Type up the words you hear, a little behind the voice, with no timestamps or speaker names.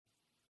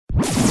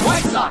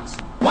White Sox!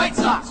 White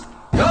Sox!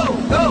 Go,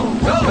 go,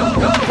 go, go,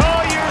 go!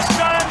 Call your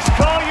sons,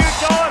 call your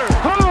daughters.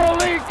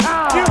 Holy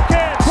cow! You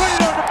can put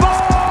it on the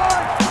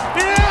board.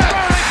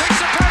 Yeah! It's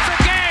a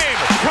perfect game.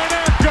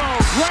 Konecko,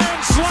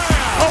 grand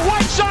slam. A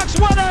White Sox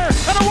winner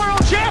and a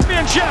world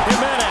championship.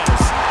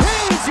 Jimenez,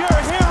 he's your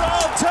hero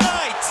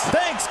tonight.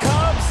 Thanks,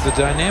 Cubs. The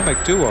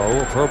dynamic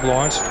duo of Herb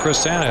Lawrence and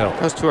Chris Tannehill.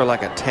 Those two are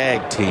like a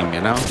tag team, you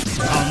know?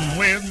 Come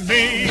with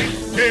me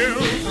to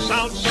the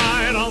south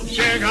side of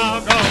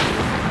Chicago.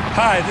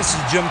 Hi, this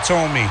is Jim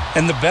Thome,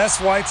 and the best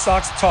White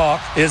Sox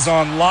talk is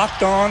on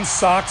Locked On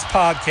Sox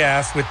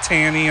podcast with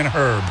Tanny and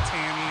Herb.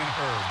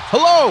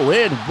 Hello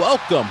and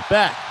welcome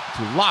back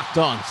to Locked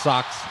On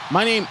Sox.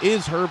 My name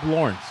is Herb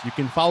Lawrence. You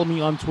can follow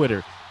me on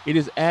Twitter. It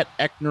is at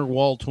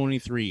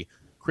EcknerWall23.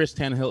 Chris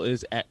Tannehill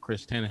is at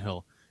Chris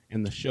Tannehill.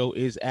 And the show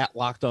is at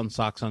Locked On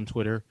Sox on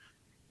Twitter,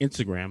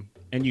 Instagram,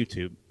 and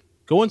YouTube.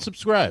 Go and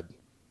subscribe.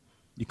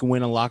 You can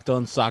win a Locked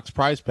On Sox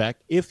prize pack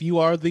if you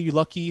are the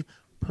lucky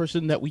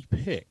person that we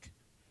pick.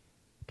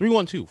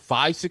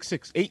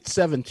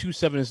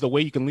 312-566-8727 is the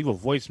way you can leave a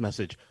voice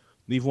message.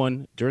 Leave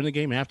one during the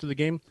game, after the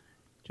game,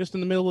 just in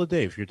the middle of the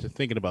day if you're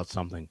thinking about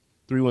something.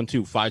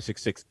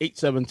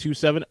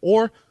 312-566-8727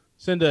 or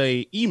send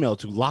an email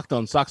to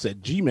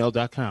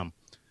lockedonsox@gmail.com.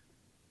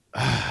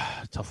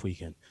 Tough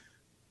weekend.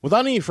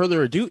 Without any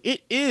further ado,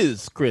 it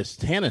is Chris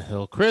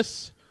Tannehill.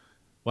 Chris,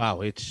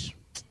 wow, it's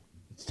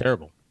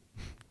terrible.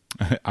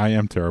 I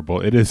am terrible.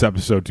 It is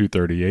episode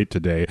 238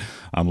 today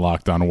on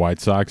Locked On White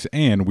Sox,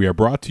 and we are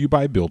brought to you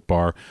by Built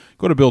Bar.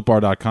 Go to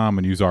BuiltBar.com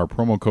and use our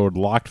promo code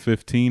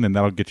LOCKED15, and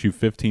that'll get you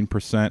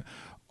 15%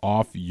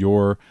 off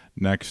your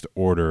next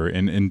order.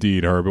 And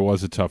indeed, Herb, it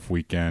was a tough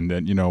weekend.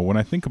 And, you know, when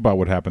I think about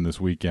what happened this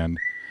weekend,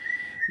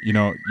 you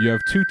know, you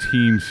have two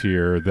teams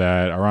here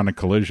that are on a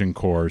collision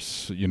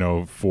course, you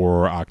know,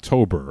 for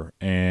October.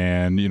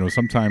 And, you know,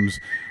 sometimes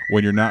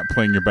when you're not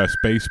playing your best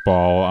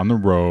baseball on the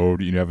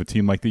road, you have a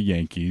team like the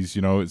Yankees,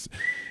 you know,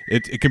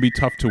 it can be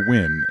tough to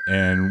win.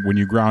 And when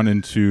you ground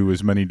into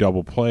as many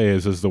double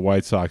plays as the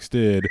White Sox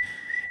did,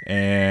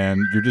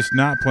 and you're just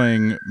not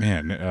playing,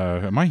 man,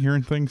 am I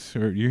hearing things?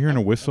 Are you hearing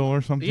a whistle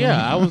or something?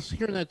 Yeah, I was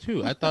hearing that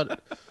too.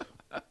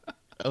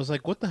 I was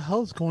like, what the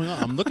hell is going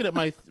on? I'm looking at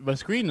my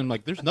screen and I'm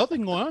like, there's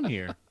nothing going on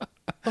here. What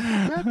the fuck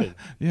happened?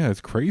 Yeah,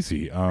 it's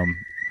crazy.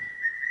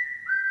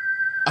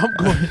 I'm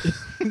going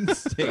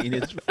insane.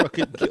 It's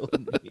fucking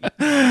killing me.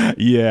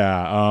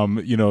 Yeah,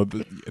 you know,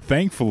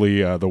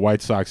 thankfully the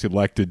White Sox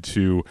elected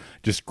to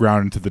just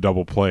ground into the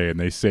double play, and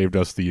they saved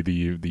us the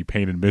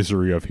pain and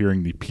misery of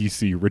hearing the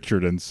PC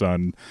Richard and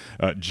Son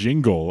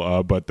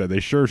jingle. But they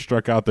sure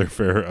struck out their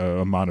fair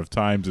amount of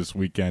times this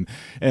weekend.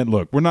 And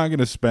look, we're not going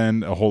to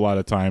spend a whole lot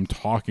of time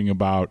talking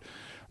about.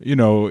 You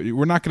know,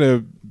 we're not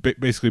going to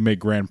basically make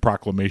grand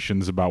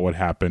proclamations about what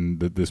happened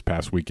this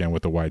past weekend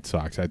with the White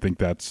Sox. I think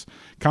that's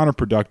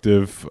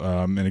counterproductive,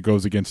 and it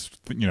goes against,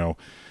 you know,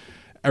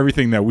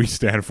 everything that we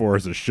stand for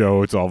as a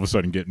show. It's all of a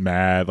sudden get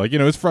mad. Like, you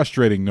know, it's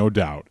frustrating, no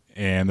doubt.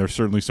 And there's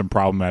certainly some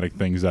problematic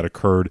things that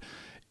occurred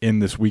in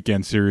this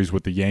weekend series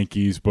with the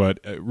Yankees. But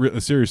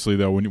seriously,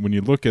 though, when you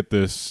look at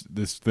this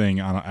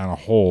thing on a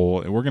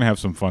whole, we're gonna have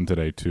some fun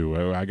today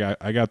too.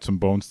 I got some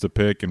bones to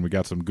pick, and we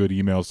got some good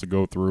emails to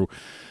go through,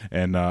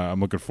 and I'm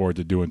looking forward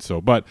to doing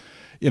so. But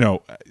you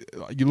know,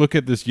 you look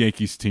at this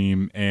Yankees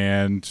team,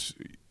 and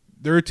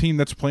they're a team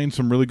that's playing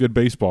some really good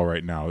baseball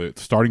right now.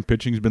 Starting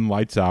pitching's been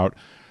lights out.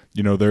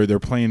 You know, they're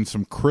playing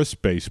some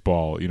crisp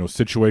baseball. You know,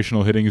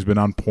 situational hitting has been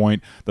on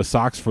point. The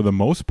Sox, for the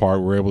most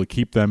part, were able to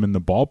keep them in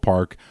the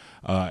ballpark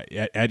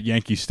at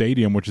Yankee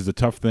Stadium, which is a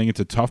tough thing. It's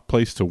a tough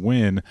place to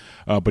win,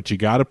 but you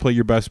got to play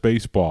your best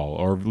baseball,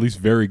 or at least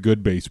very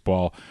good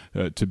baseball,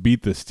 to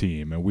beat this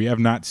team. And we have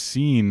not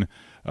seen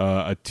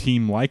a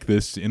team like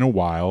this in a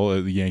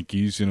while. The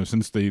Yankees, you know,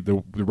 since the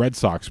Red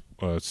Sox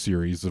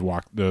series,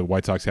 the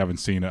White Sox haven't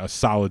seen a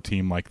solid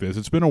team like this.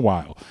 It's been a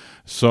while,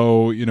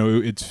 so you know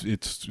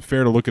it's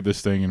fair to look at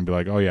this thing and be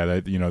like, oh yeah,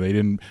 that, you know, they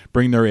didn't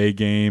bring their A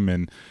game,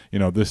 and you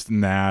know this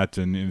and that,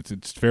 and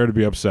it's fair to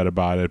be upset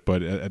about it.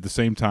 But at the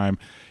same time,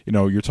 you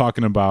know, you're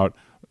talking about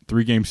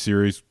 3-game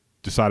series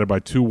decided by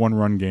 2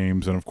 one-run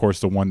games, and of course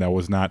the one that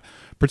was not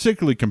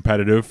particularly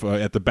competitive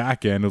at the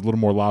back end, a little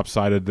more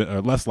lopsided,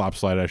 less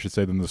lopsided, I should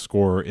say, than the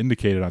score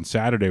indicated on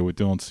Saturday with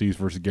Dylan Cease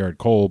versus Garrett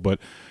Cole. But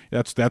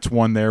that's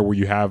one there where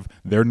you have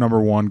their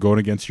number 1 going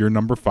against your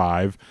number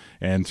 5,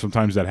 and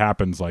sometimes that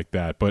happens like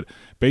that. But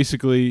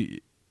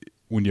basically,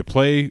 when you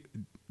play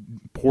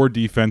poor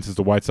defense as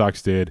the White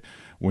Sox did,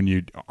 when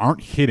you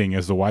aren't hitting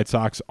as the White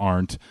Sox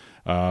aren't,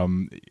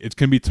 it's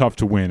going to be tough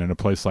to win in a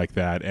place like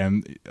that.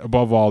 And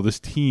above all, this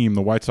team,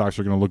 the White Sox,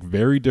 are going to look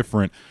very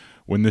different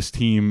when this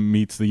team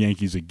meets the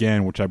Yankees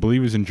again, which I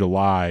believe is in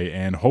July.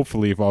 And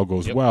hopefully, if all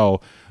goes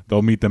well,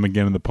 they'll meet them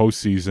again in the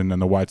postseason,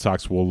 and the White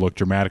Sox will look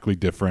dramatically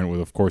different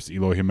with, of course,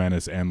 Eloy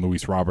Jimenez and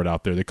Luis Robert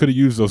out there. They could have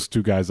used those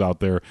two guys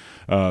out there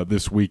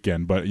this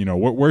weekend, but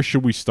where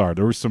should we start?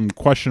 There were some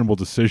questionable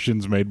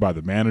decisions made by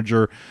the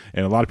manager,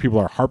 and a lot of people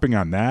are harping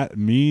on that.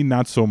 Me,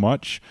 not so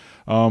much.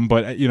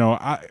 But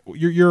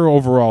your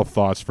overall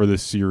thoughts for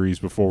this series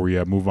before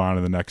we move on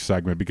to the next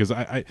segment, because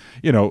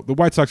the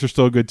White Sox are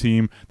still a good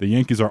team. The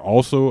Yankees are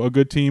also a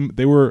good team.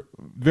 They were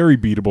very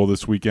beatable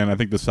this weekend. I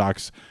think the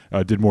Sox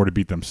did more to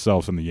beat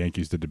themselves than the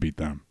Yankees did to beat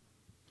them.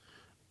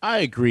 I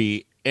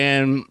agree,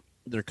 and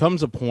there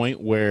comes a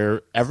point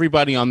where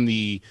everybody on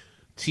the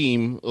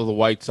team of the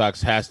White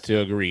Sox has to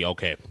agree.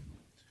 Okay,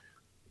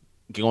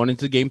 going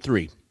into Game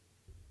 3,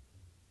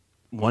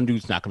 one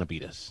dude's not going to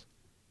beat us.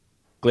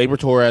 Gleyber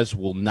Torres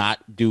will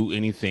not do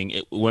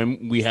anything.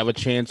 When we have a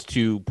chance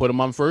to put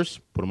him on first,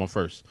 put him on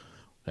first.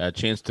 A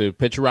chance to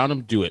pitch around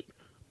him, do it.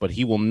 But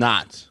he will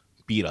not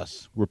beat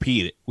us.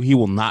 Repeat it. He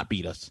will not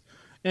beat us.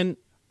 And,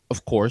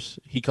 of course,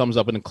 he comes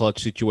up in a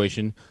clutch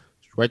situation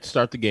right to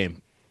start the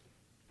game.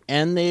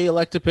 And they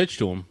elect to pitch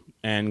to him,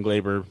 and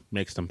Gleyber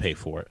makes them pay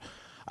for it.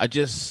 I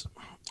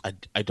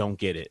don't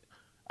get it.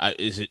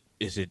 Is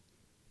it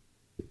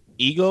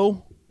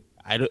ego?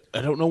 I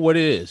don't know what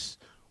it is.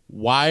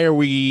 Why are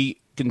we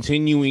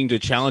continuing to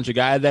challenge a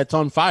guy that's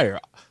on fire?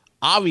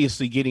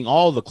 Obviously getting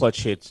all the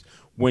clutch hits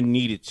when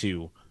needed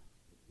to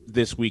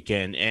this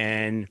weekend.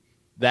 And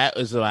that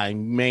is my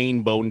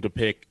main bone to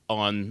pick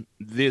on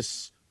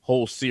this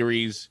whole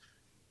series.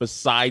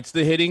 Besides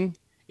the hitting,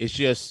 it's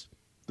just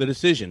the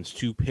decisions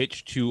to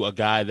pitch to a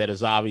guy that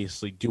is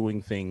obviously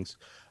doing things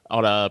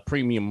on a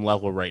premium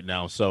level right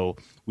now. So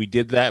we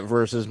did that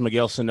versus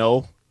Miguel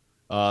Sano.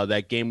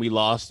 That game we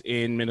lost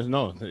in Minnesota.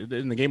 No,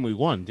 in the game we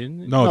won,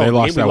 didn't? No, they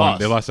lost that one.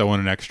 They lost that one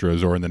in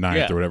extras or in the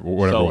ninth or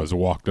whatever so it was. They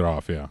walked it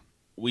off. Yeah,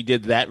 we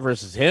did that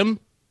versus him,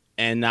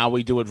 and now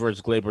we do it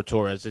versus Gleyber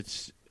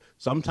Torres.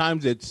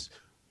 Sometimes it's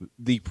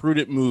the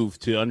prudent move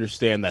to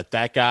understand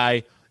that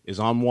guy is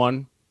on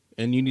one,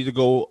 and you need to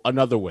go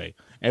another way.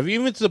 And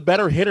even if it's a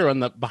better hitter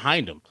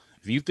behind him,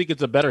 if you think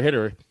it's a better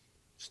hitter,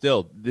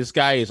 still this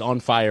guy is on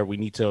fire. We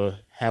need to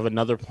have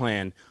another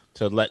plan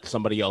to let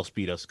somebody else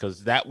beat us,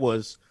 because that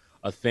was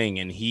a thing,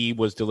 and he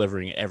was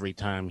delivering every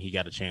time he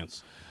got a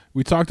chance.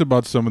 We talked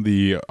about some of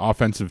the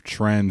offensive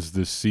trends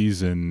this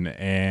season,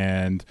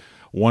 and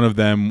one of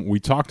them we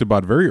talked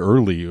about very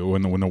early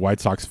when the White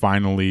Sox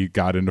finally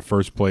got into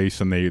first place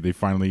and they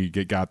finally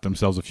got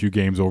themselves a few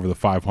games over the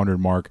 500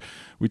 mark.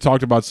 We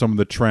talked about some of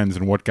the trends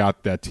and what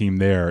got that team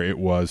there. It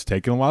was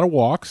taking a lot of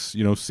walks,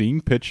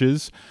 seeing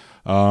pitches,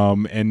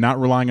 and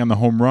not relying on the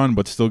home run,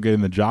 but still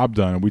getting the job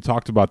done. And we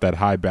talked about that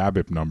high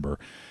BABIP number.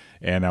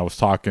 And I was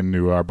talking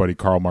to our buddy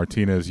Carl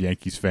Martinez,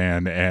 Yankees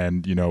fan,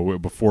 and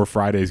before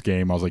Friday's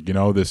game, I was like,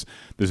 this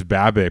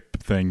BABIP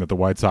thing that the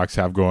White Sox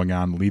have going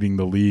on, leading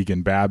the league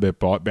in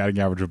BABIP, batting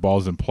average of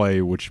balls in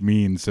play, which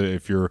means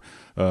if you're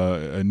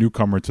a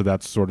newcomer to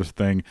that sort of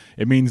thing,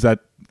 it means that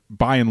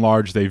by and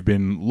large they've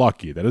been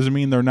lucky. That doesn't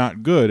mean they're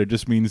not good. It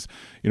just means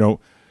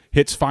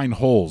hits find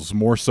holes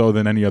more so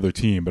than any other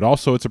team, but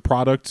also it's a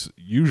product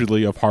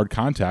usually of hard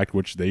contact,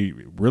 which they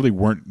really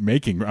weren't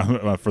making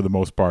for the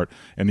most part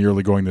in the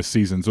early going this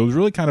season. So it was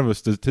really kind of a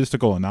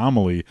statistical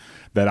anomaly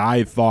that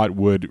I thought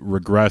would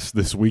regress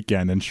this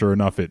weekend, and sure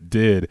enough, it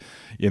did.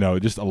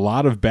 Just a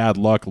lot of bad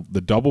luck.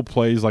 The double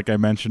plays, like I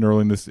mentioned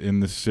early in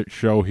this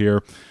show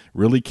here,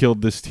 really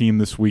killed this team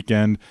this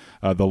weekend.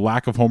 The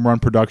lack of home run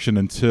production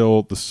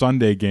until the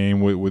Sunday game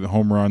with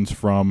home runs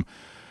from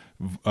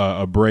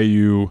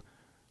Abreu,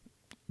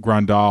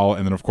 Grandal,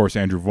 and then of course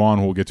Andrew Vaughn,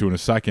 who we'll get to in a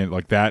second.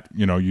 Like that,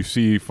 you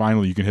see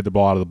finally you can hit the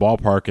ball out of the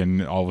ballpark,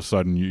 and all of a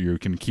sudden you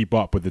can keep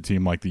up with a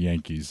team like the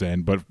Yankees.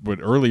 But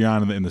early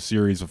on in the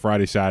series of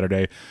Friday,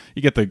 Saturday,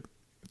 you get the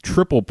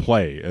triple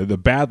play, the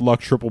bad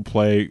luck triple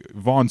play.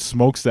 Vaughn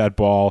smokes that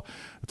ball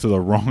to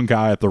the wrong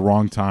guy at the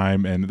wrong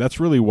time, and that's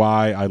really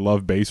why I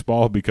love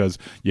baseball, because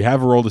you have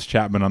Aroldis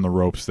Chapman on the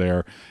ropes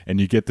there, and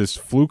you get this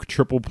fluke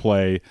triple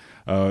play,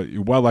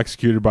 well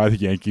executed by the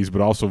Yankees,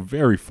 but also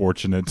very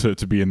fortunate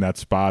to be in that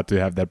spot, to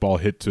have that ball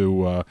hit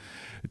to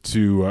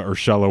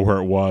Urshela where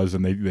it was,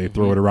 and they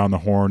throw it around the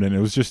horn. And it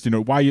was just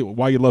why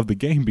you love the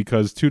game,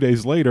 because 2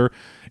 days later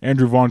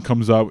Andrew Vaughn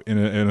comes up in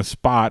a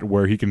spot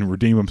where he can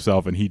redeem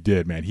himself, and he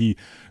did, man. He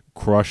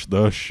crushed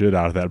the shit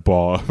out of that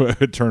ball,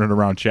 turning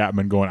around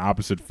Chapman going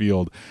opposite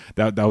field.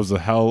 That was a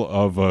hell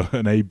of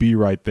an AB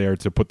right there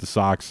to put the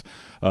Sox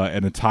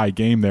in a tie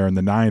game there in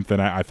the ninth.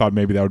 And I thought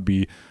maybe that would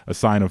be a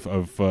sign of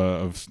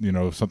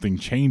something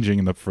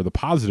changing for the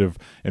positive,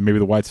 and maybe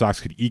the White Sox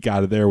could eke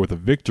out of there with a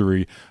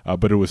victory,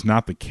 but it was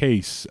not the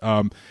case.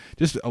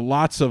 Just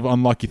lots of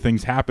unlucky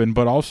things happen,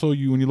 but also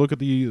when you look at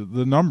the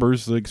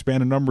numbers, the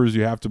expanded numbers,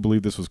 you have to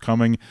believe this was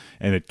coming,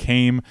 and it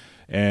came.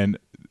 And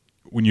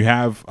when you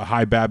have a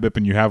high BABIP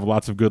and you have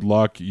lots of good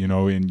luck,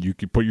 and you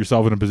could put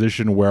yourself in a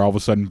position where all of a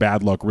sudden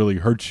bad luck really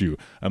hurts you,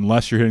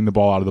 unless you're hitting the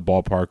ball out of the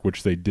ballpark,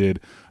 which they did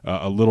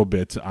a little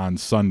bit on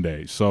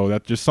Sunday. So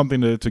that's just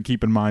something to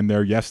keep in mind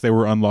there. Yes, they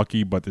were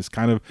unlucky, but this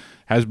kind of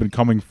has been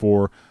coming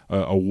for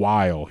a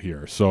while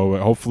here. So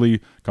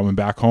hopefully coming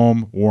back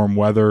home, warm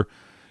weather.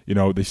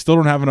 They still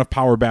don't have enough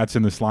power bats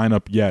in this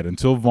lineup yet.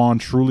 Until Vaughn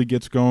truly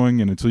gets going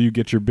and until you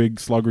get your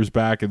big sluggers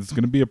back, it's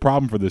going to be a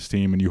problem for this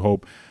team, and you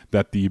hope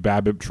that the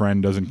BABIP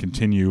trend doesn't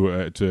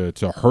continue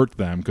to hurt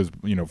them because,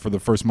 for the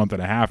first month and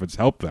a half, it's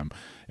helped them.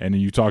 And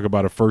you talk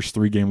about a first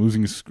 3-game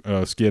losing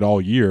skid all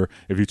year.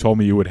 If you told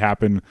me it would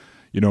happen,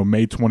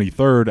 May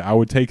 23rd, I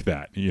would take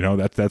that.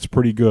 That's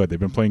pretty good. They've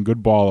been playing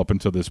good ball up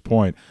until this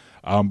point.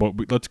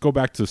 But let's go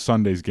back to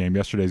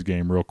yesterday's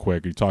game real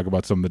quick. You talk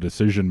about some of the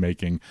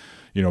decision-making,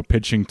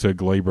 pitching to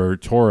Gleyber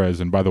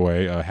Torres. And by the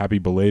way, happy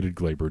belated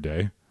Gleyber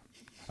Day.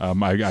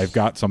 I've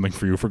got something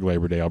for you for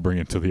Gleyber Day. I'll bring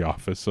it to the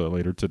office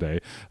later today.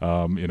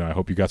 I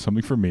hope you got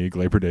something for me.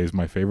 Gleyber Day is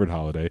my favorite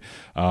holiday.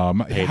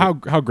 How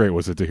great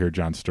was it to hear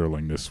John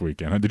Sterling this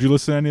weekend? Did you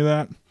listen to any of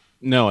that?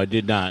 No, I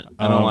did not.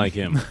 I don't like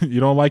him.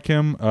 You don't like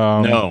him?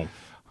 No.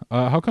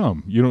 How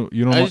come? You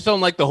don't? I just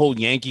don't like the whole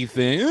Yankee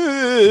thing.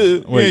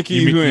 Wait,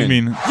 Yankees win. You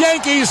mean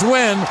Yankees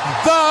win.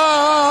 The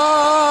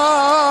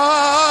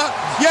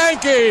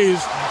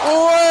Yankees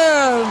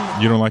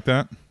win. You don't like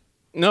that?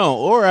 No,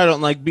 or I don't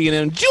like being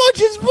in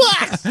George's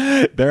box.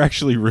 They're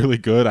actually really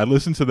good. I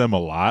listened to them a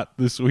lot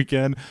this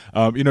weekend,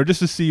 just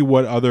to see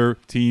what other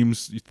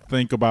teams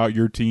think about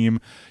your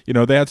team.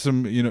 They had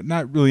some,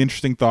 not really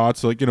interesting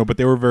thoughts, but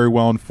they were very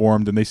well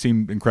informed, and they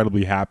seemed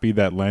incredibly happy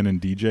that Len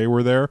and DJ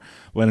were there.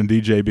 Len and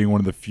DJ being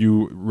one of the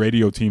few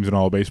radio teams in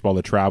all of baseball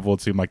that travel,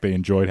 it seemed like they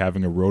enjoyed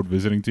having a road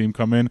visiting team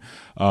come in.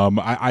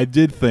 I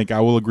did think, I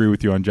will agree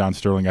with you on John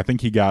Sterling. I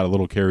think he got a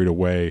little carried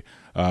away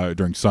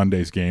during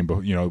Sunday's game,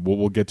 but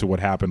we'll get to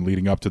what happened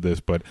leading up to this,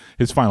 but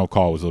his final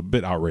call was a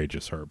bit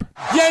outrageous, Herb.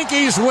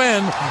 Yankees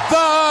win.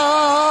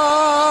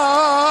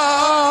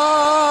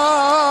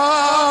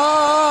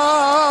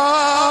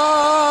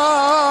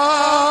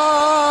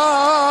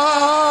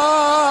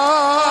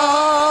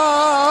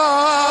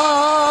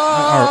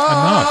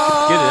 Enough.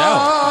 Get it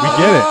out. We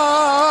get it.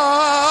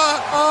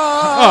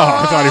 Oh,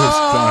 I thought he was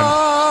done.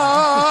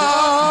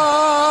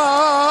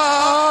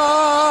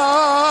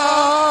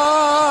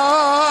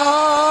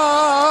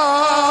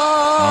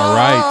 All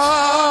right.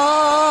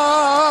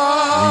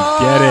 We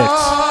get it.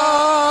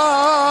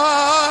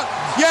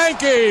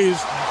 Yankees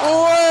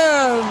win.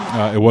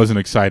 It was an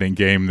exciting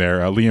game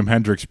there. Liam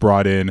Hendriks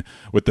brought in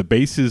with the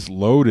bases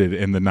loaded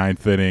in the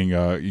ninth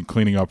inning,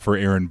 cleaning up for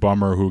Aaron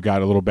Bummer, who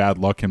got a little bad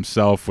luck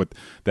himself with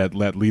that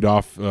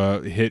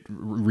leadoff hit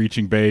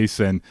reaching base,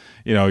 and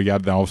all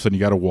of a sudden you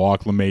got to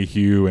walk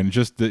LeMahieu, and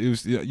it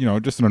was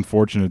just an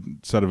unfortunate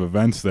set of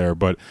events there.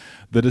 But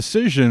the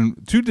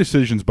two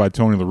decisions by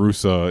Tony La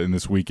Russa in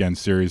this weekend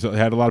series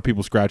had a lot of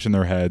people scratching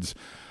their heads.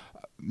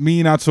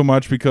 Me, not so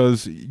much,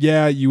 because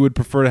you would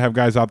prefer to have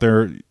guys out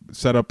there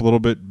set up a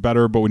little bit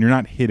better, but when you're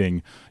not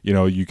hitting,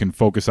 you can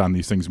focus on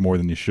these things more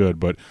than you should.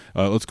 But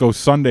let's go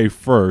Sunday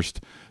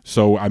first.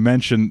 So I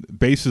mentioned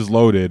bases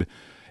loaded,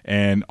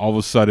 and all of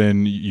a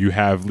sudden you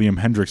have Liam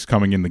Hendriks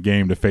coming in the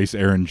game to face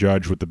Aaron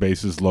Judge with the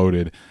bases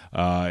loaded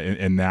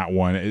in that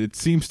one. It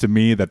seems to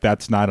me that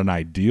that's not an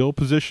ideal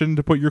position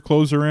to put your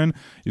closer in.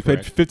 You paid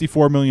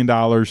 $54 million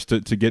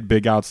to get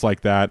big outs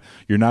like that.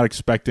 You're not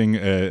expecting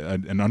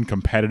an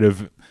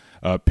uncompetitive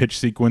pitch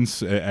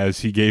sequence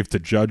as he gave to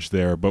Judge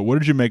there. But what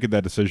did you make of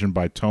that decision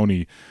by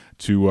Tony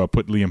to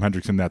put Liam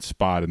Hendriks in that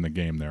spot in the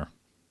game there?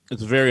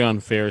 It's a very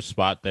unfair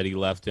spot that he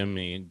left him.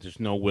 There's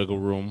no wiggle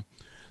room.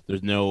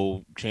 There's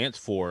no chance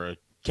for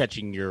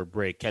catching your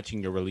break,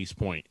 catching your release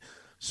point.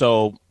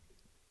 So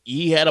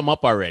he had him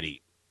up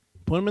already.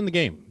 Put him in the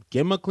game.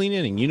 Give him a clean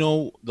inning.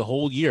 The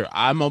whole year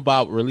I'm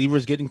about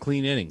relievers getting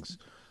clean innings.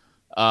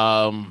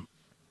 I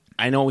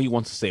know he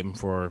wants to save him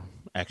for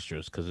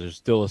extras because there's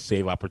still a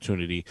save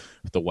opportunity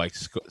if the White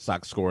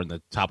Sox score in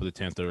the top of the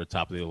 10th or the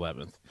top of the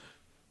 11th.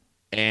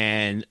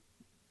 And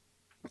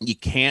you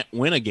can't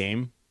win a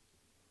game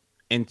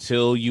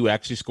until you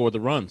actually score the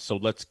runs. So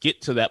let's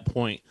get to that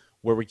point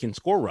where we can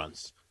score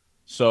runs.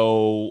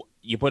 So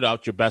you put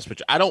out your best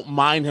pitcher. I don't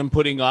mind him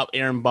putting up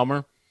Aaron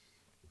Bummer,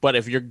 but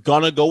if you're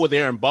going to go with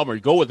Aaron Bummer,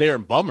 go with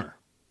Aaron Bummer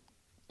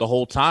the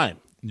whole time.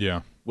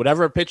 Yeah.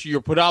 Whatever pitcher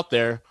you put out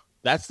there,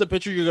 that's the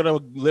pitcher you're going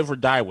to live or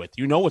die with.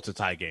 It's a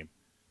tie game.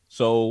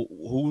 So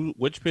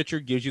which pitcher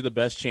gives you the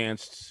best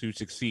chance to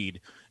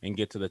succeed and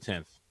get to the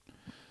 10th?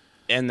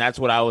 And that's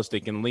what I was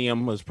thinking.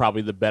 Liam was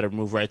probably the better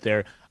move right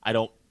there. I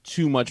don't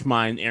too much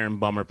mind Aaron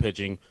Bummer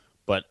pitching,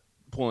 but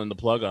pulling the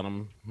plug on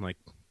him,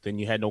 then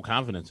you had no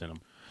confidence in him.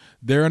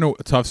 They're in a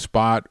tough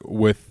spot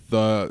with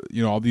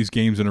all these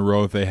games in a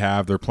row that they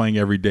have. They're playing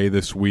every day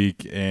this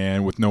week,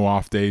 and with no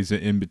off days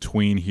in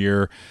between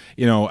here.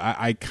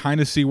 I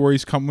kind of see where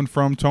he's coming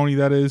from, Tony,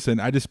 that is,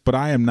 but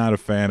I am not a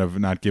fan of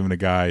not giving a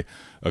guy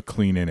a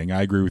clean inning.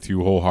 I agree with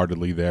you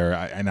wholeheartedly there,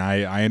 and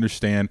I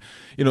understand.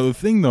 The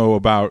thing though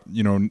about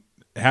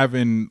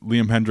having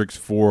Liam Hendriks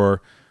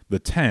for the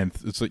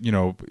 10th, it's like,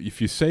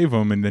 if you save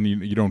him and then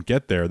you don't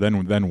get there,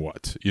 then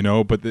what?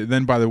 But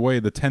then, by the way,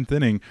 the 10th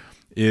inning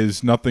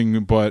is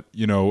nothing but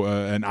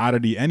an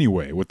oddity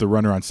anyway with the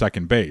runner on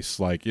second base.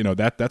 Like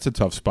that's a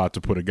tough spot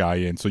to put a guy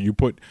in. So you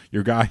put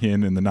your guy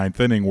in the 9th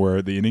inning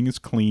where the inning is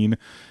clean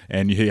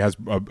and he has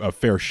a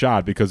fair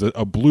shot, because a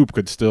bloop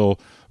could still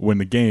win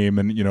the game.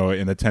 And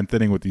in the 10th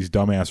inning with these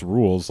dumbass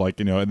rules, like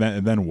and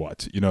then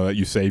what? That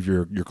you save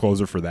your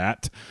closer for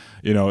that.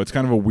 It's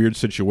kind of a weird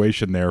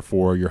situation there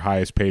for your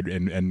highest paid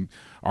and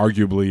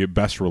arguably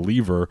best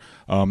reliever.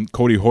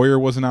 Cody Hoyer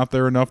wasn't out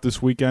there enough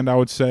this weekend, I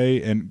would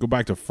say. And go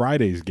back to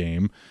Friday's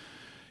game,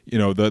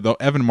 the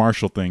Evan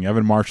Marshall thing.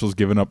 Evan Marshall's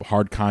given up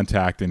hard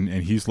contact, and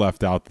he's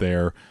left out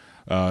there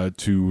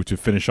to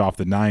finish off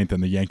the 9th,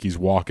 and the Yankees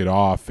walk it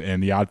off.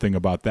 And the odd thing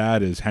about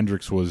that is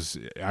Hendriks was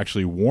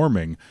actually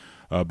warming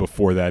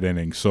before that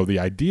inning. So the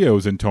idea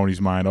was in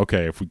Tony's mind,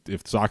 okay,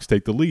 if the Sox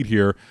take the lead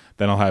here,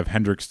 then I'll have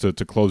Hendriks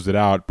to close it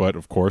out. But,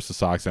 of course, the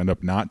Sox end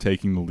up not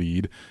taking the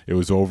lead. It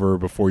was over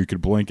before you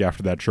could blink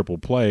after that triple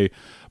play.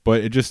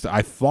 But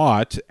I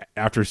thought,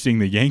 after seeing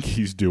the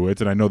Yankees do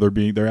it, and I know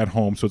they're at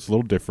home, so it's a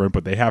little different,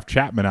 but they have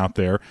Chapman out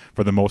there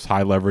for the most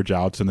high leverage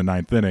outs in the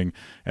 9th inning.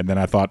 And then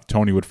I thought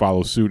Tony would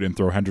follow suit and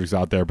throw Hendriks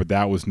out there, but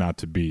that was not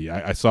to be.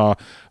 I saw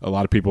a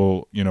lot of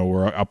people,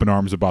 were up in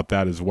arms about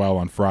that as well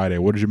on Friday.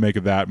 What did you make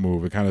of that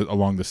move? Kind of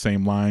along the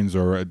same lines,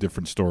 or a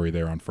different story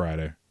there on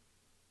Friday?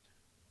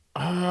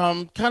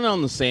 Kind of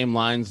on the same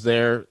lines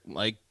there.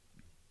 Like,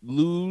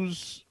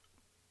 lose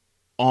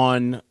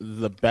on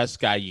the best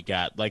guy you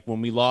got. Like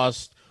when we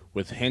lost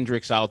with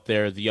Hendriks out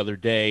there the other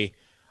day,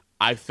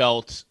 I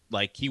felt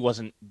like he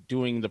wasn't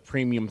doing the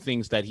premium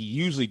things that he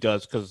usually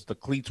does because the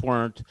cleats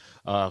weren't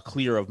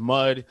clear of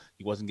mud.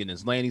 He wasn't getting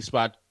his landing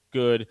spot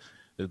good.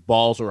 The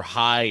balls were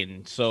high,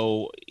 and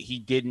so he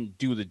didn't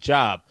do the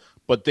job.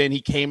 But then he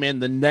came in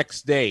the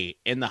next day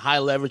in the high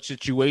leverage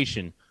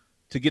situation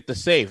to get the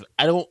save.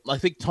 I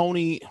think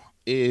Tony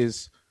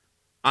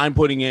I'm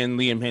putting in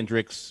Liam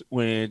Hendriks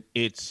when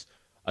it's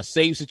a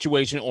save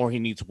situation or he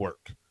needs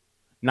work.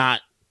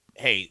 Not,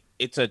 hey,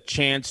 it's a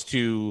chance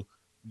to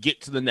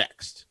get to the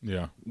next.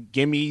 Yeah.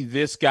 Give me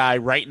this guy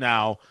right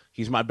now.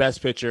 He's my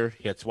best pitcher.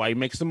 That's why he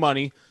makes the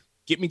money.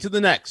 Get me to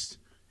the next.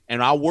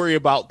 And I'll worry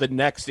about the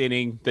next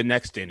inning.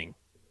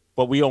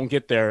 But we don't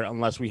get there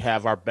unless we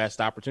have our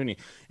best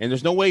opportunity. And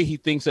there's no way he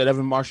thinks that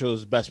Evan Marshall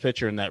is the best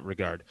pitcher in that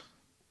regard.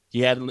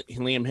 He had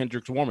Liam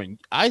Hendriks warming.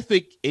 I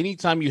think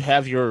anytime you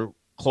have your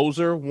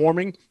closer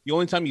warming, the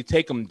only time you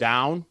take him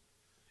down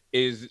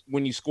is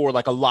when you score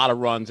like a lot of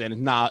runs and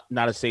it's not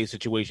a safe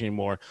situation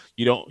anymore.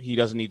 He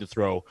doesn't need to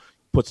throw,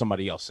 put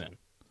somebody else in.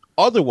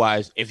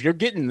 Otherwise, if you're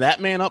getting that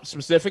man up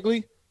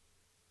specifically,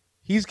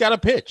 he's got to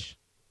pitch.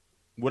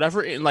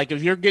 Whatever, like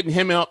if you're getting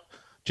him up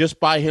just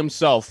by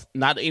himself,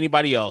 not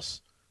anybody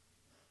else,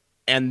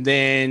 and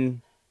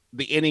then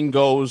the inning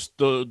goes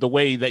the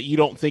way that you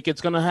don't think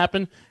it's going to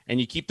happen, and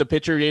you keep the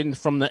pitcher in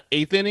from the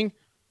 8th inning,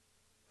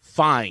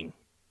 fine.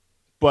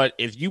 But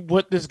if you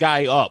put this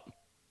guy up,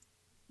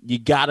 you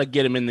got to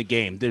get him in the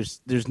game.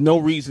 There's no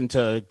reason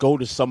to go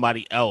to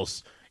somebody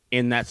else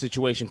in that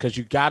situation because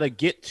you got to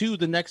get to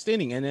the next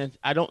inning. And then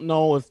I don't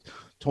know if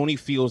Tony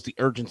feels the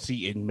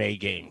urgency in May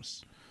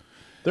games.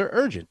 They're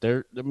urgent.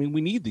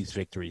 We need these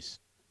victories.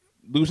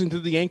 Losing to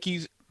the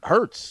Yankees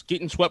hurts.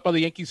 Getting swept by the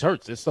Yankees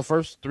hurts. It's the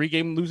first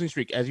 3-game losing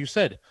streak. As you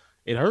said,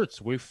 it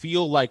hurts. We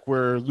feel like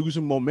we're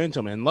losing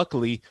momentum. And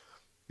luckily,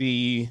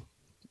 the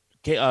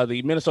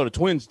Minnesota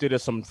Twins did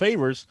us some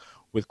favors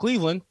with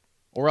Cleveland,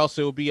 or else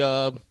it would be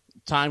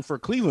time for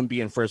Cleveland be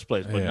in first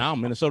place. But now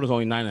Minnesota's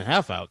only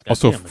 9.5 out.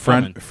 Also,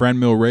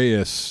 Franmil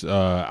Reyes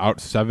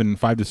out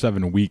 5 to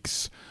 7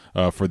 weeks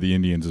for the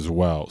Indians as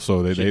well.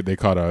 So they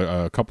caught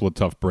a couple of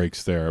tough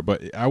breaks there.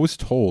 But I was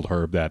told,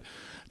 Herb, that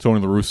Tony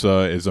La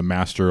Russa is a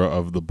master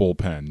of the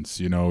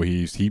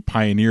bullpens. He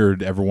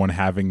pioneered everyone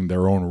having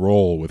their own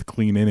role with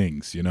clean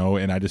innings.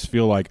 And I just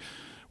feel like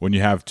when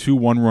you have 2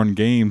 one-run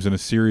games in a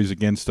series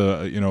against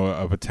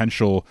a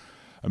potential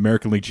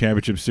American League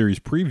Championship Series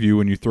preview,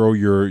 and you throw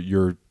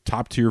your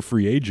top-tier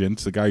free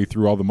agents, the guy you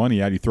threw all the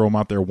money at, you throw him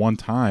out there one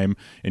time,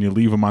 and you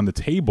leave him on the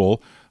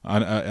table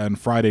on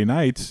Friday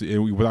nights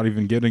without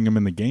even getting him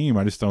in the game.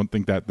 I just don't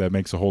think that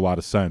makes a whole lot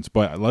of sense.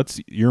 But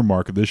let's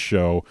earmark this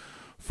show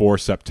for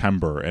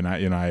September, and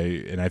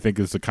I think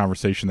it's a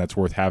conversation that's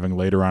worth having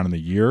later on in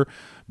the year,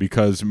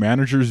 because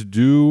managers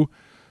do.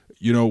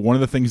 One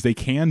of the things they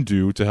can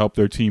do to help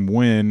their team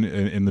win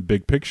in the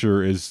big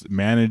picture is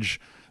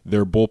manage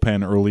their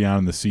bullpen early on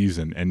in the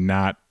season and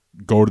not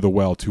go to the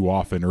well too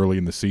often early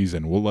in the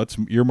season. Well, let's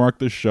earmark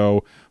this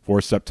show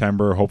for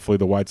September. Hopefully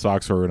the White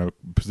Sox are in a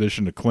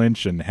position to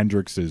clinch and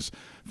Hendriks is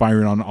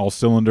firing on all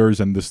cylinders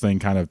and this thing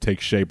kind of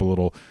takes shape a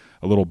little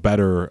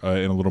better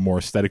and a little more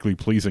aesthetically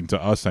pleasing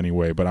to us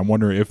anyway. But I'm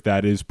wondering if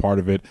that is part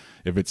of it,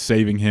 if it's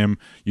saving him.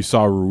 You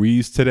saw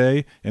Ruiz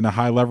today in a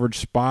high leverage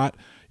spot.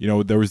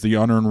 there was the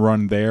unearned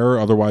run there.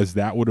 Otherwise,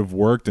 that would have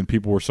worked, and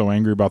people were so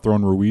angry about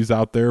throwing Ruiz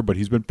out there, but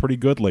he's been pretty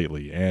good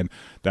lately, and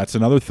that's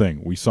another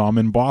thing. We saw him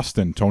in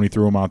Boston. Tony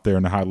threw him out there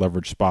in a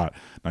high-leverage spot.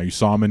 Now, you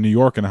saw him in New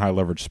York in a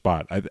high-leverage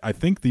spot. I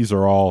think these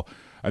are all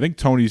 – I think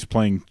Tony's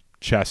playing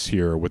chess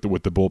here with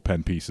the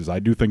bullpen pieces. I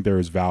do think there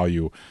is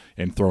value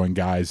in throwing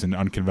guys in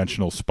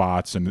unconventional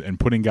spots and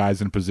putting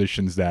guys in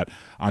positions that,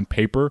 on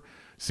paper –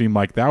 seem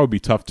like that would be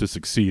tough to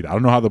succeed. I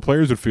don't know how the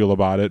players would feel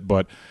about it,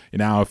 but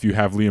now if you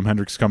have Liam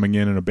Hendriks coming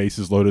in a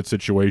bases-loaded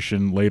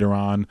situation later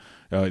on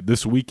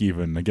this week,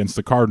 even against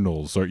the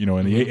Cardinals, or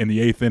in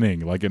the eighth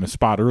inning, like in a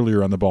spot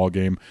earlier on the ball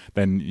game,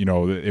 then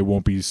it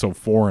won't be so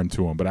foreign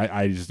to him. But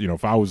I just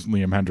if I was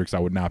Liam Hendriks, I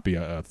would not be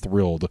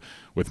thrilled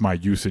with my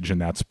usage in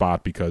that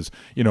spot because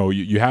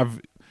you have.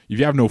 If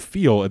you have no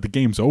feel, the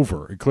game's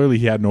over. Clearly,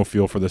 he had no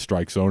feel for the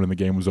strike zone, and the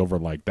game was over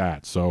like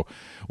that. So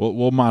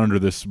we'll monitor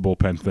this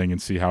bullpen thing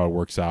and see how it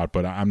works out,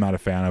 but I'm not a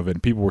fan of it,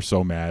 and people were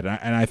so mad.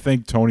 And I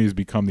think Tony has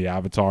become the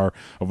avatar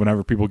of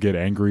whenever people get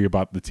angry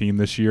about the team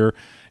this year,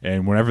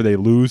 and whenever they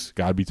lose,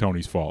 got to be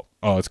Tony's fault.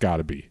 Oh, it's got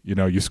to be.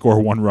 You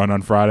score one run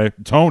on Friday.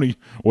 Tony,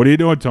 what are you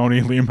doing,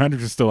 Tony? Liam Hendriks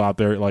is still out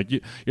there. Like,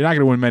 you're not going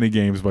to win many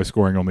games by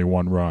scoring only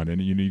one run,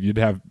 and you'd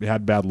have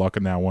had bad luck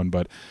in that one.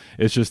 But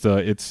it's just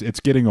it's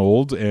getting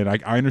old, and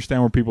I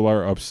understand where people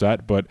are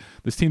upset, but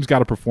this team's got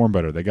to perform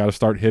better. They got to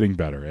start hitting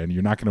better, and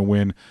you're not going to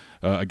win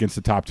against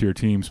the top-tier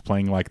teams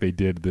playing like they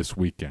did this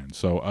weekend.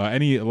 So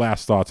any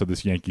last thoughts of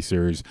this Yankee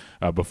series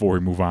before we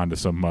move on to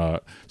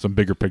some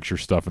bigger picture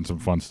stuff and some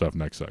fun stuff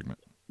next segment?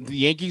 The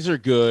Yankees are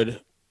good.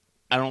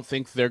 I don't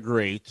think they're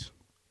great.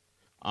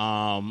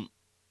 I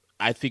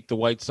think the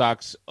White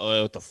Sox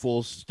with the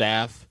full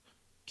staff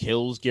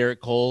kills Garrett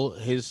Cole.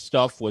 His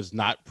stuff was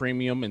not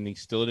premium, and he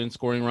still didn't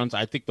scoring runs.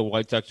 I think the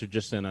White Sox are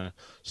just in a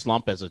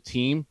slump as a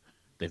team.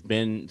 They've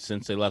been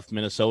since they left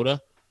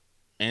Minnesota.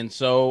 And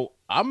so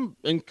I'm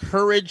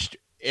encouraged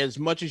as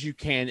much as you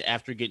can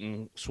after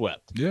getting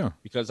swept. Yeah.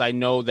 Because I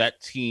know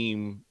that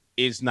team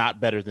is not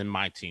better than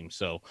my team.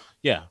 So,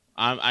 yeah.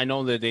 I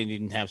know that they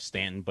didn't have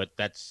Stanton, but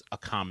that's a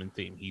common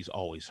theme. He's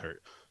always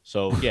hurt.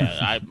 So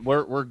yeah,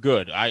 we're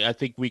good. I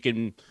think we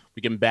can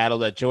battle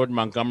that. Jordan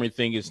Montgomery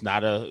thing is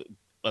not a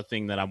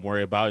thing that I'm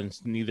worried about,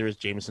 and neither is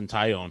Jameson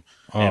Taillon.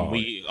 Oh. And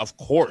we, of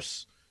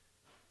course,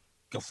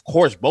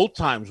 both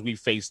times we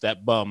faced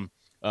that bum,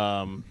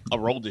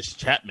 Aroldis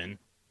Chapman,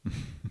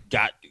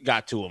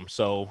 got to him.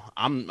 So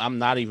I'm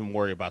not even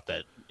worried about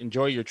that.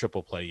 Enjoy your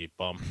triple play, you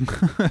bum.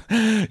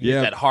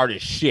 Yeah, that hard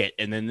as shit.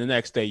 And then the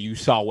next day you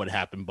saw what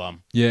happened,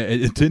 bum. Yeah,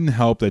 it didn't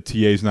help that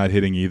TA's not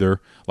hitting either.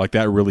 Like,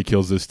 that really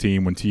kills this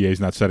team when TA's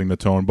not setting the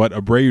tone. But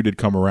Abreu did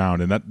come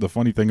around, and the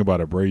funny thing about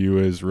Abreu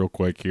is, real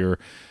quick here,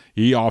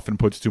 he often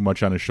puts too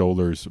much on his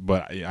shoulders,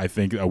 but I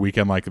think a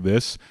weekend like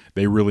this,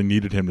 they really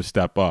needed him to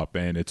step up,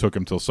 and it took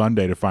him till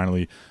Sunday to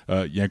finally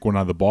yank one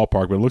out of the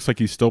ballpark. But it looks like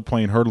he's still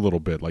playing hurt a little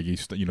bit. Like, he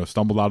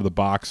stumbled out of the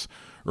box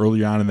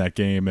early on in that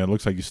game, and it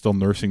looks like he's still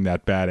nursing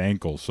that bad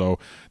ankle. So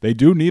they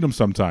do need him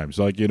sometimes.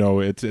 Like,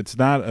 it's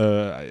not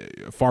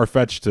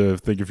far-fetched to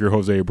think if you're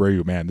Jose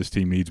Abreu, man, this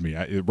team needs me.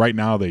 Right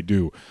now they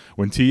do.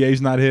 When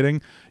TA's not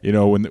hitting,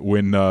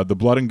 when the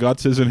blood and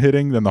guts isn't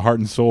hitting, then the heart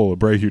and soul,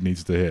 Abreu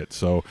needs to hit.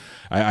 So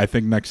I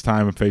think next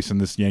time I'm facing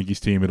this Yankees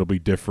team, it'll be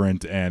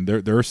different. And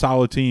they're a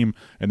solid team,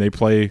 and they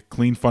play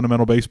clean,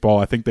 fundamental baseball.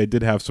 I think they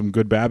did have some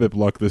good BABIP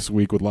luck this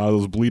week with a lot of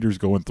those bleeders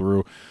going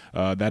through.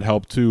 That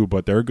helped too.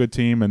 But they're a good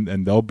team,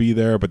 and they'll be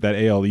there. But that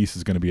AL East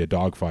is going to be a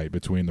dogfight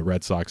between the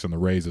Red Sox and the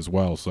Rays as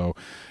well. So,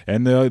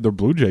 and the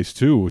Blue Jays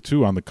too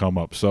on the come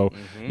up. So,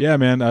 yeah,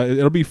 man,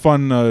 it'll be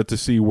fun to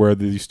see where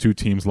these two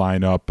teams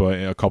line up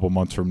a couple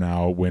months from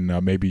now, when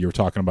maybe you're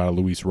talking about a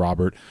Luis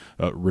Robert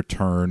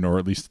return, or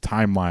at least a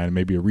timeline,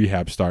 maybe a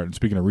rehab start. And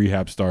speaking of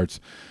rehab starts,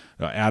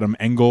 Adam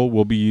Engel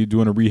will be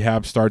doing a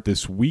rehab start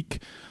this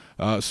week.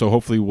 So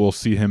hopefully we'll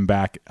see him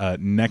back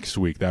next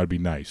week. That would be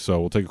nice. So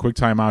we'll take a quick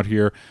time out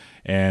here,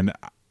 and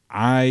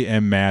I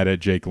am mad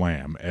at Jake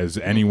Lamb, as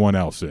anyone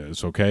else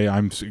is, okay?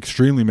 I'm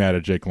extremely mad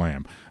at Jake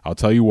Lamb. I'll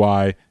tell you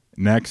why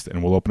next,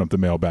 and we'll open up the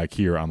mailbag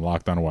here on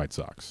Locked On White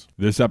Sox.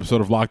 This episode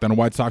of Locked On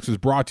White Sox is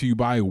brought to you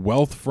by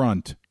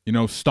Wealthfront.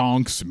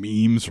 Stonks,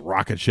 memes,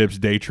 rocket ships,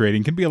 day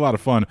trading can be a lot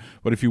of fun,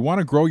 but if you want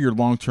to grow your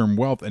long-term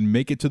wealth and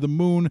make it to the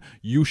moon,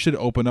 you should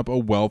open up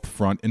a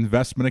Wealthfront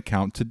investment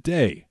account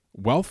today.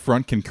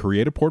 Wealthfront can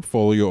create a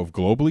portfolio of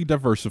globally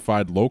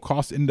diversified,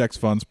 low-cost index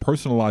funds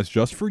personalized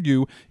just for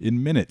you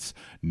in minutes.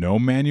 No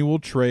manual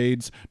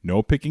trades,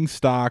 no picking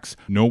stocks,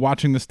 no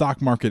watching the stock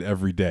market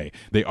every day.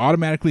 They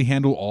automatically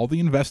handle all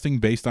the investing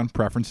based on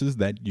preferences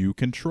that you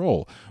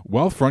control.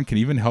 Wealthfront can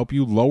even help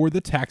you lower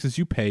the taxes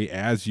you pay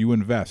as you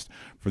invest.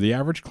 For the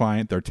average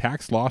client, their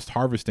tax loss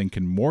harvesting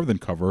can more than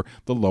cover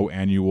the low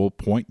annual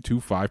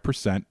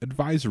 0.25%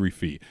 advisory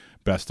fee.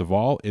 Best of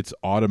all, it's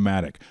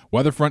automatic.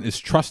 Wealthfront is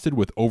trusted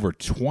with over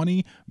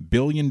 $20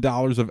 billion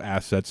of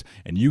assets,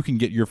 and you can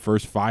get your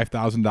first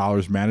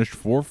 $5,000 managed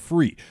for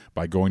free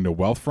by going to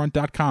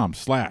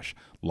wealthfront.com/LockedOn.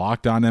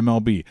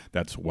 LockedOnMLB.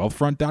 That's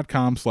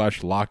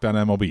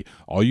wealthfront.com/LockedOnMLB.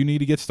 All you need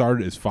to get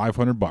started is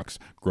 $500.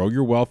 Grow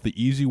your wealth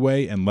the easy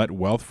way and let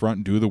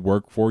Wealthfront do the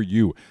work for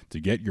you. To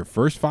get your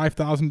first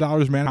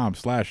 $5,000,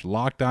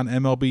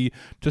 man.com/LockedOnMLB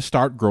to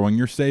start growing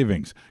your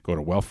savings. Go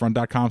to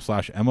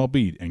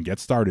wealthfront.com/MLB and get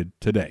started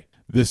today.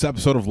 This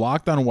episode of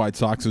Locked On White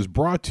Sox is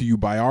brought to you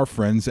by our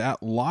friends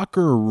at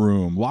Locker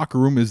Room. Locker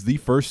Room is the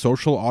first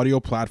social audio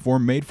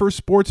platform made for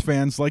sports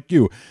fans like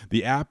you.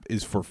 The app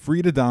is for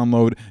free to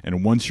download,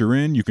 and once you're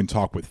in, you can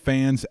talk with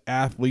fans,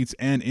 athletes,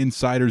 and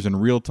insiders in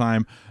real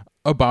time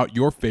about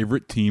your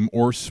favorite team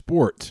or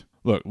sport.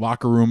 Look,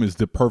 Locker Room is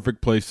the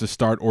perfect place to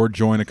start or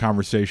join a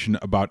conversation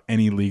about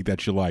any league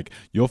that you like.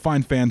 You'll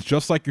find fans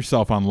just like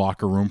yourself on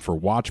Locker Room for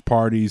watch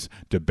parties,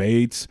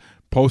 debates,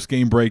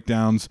 post-game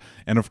breakdowns,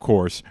 and of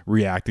course,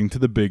 reacting to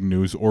the big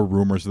news or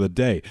rumors of the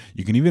day.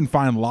 You can even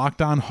find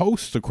Locked On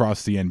hosts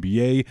across the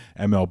NBA,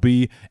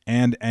 MLB,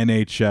 and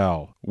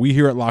NHL. We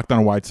here at Locked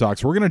On White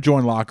Sox, we're going to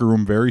join Locker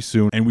Room very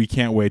soon, and we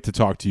can't wait to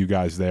talk to you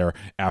guys there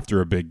after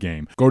a big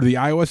game. Go to the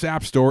iOS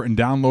App Store and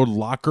download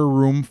Locker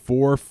Room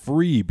for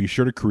free. Be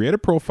sure to create a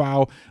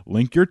profile,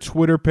 link your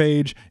Twitter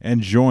page, and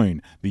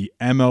join the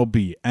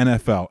MLB,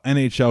 NFL,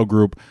 NHL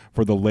group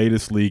for the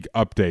latest league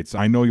updates.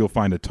 I know you'll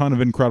find a ton of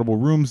incredible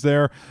rooms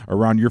there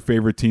around your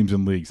favorite teams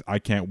and leagues. I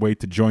can't wait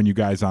to join you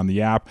guys on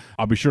the app.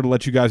 I'll be sure to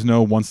let you guys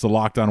know once the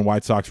Locked On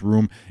White Sox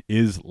room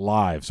is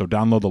live. So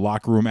download the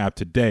Locker Room app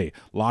today.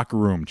 Locker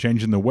Room,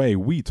 changing the way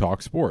we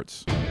talk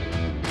sports.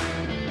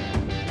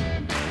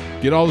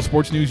 Get all the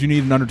sports news you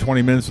need in under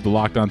 20 minutes with the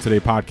Locked On Today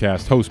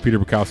podcast. Host Peter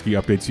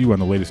Bukowski updates you on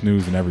the latest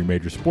news in every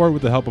major sport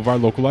with the help of our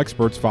local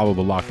experts. Follow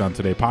the Locked On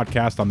Today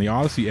podcast on the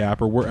Odyssey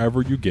app or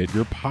wherever you get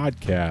your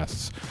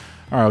podcasts.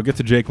 All right, I'll get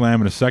to Jake Lamb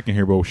in a second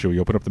here, but should we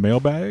open up the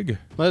mailbag?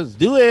 Let's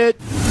do it.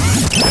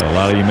 Got a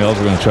lot of emails.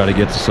 We're going to try to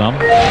get to some.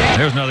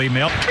 There's another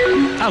email.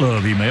 I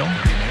love email.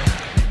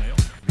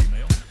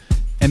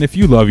 And if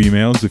you love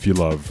emails, if you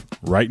love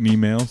writing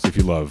emails, if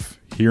you love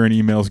hearing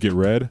emails get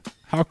read,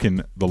 how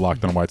can the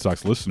Locked On White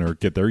Sox listener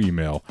get their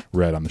email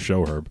read on the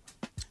show, Herb?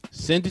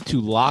 Send it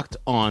to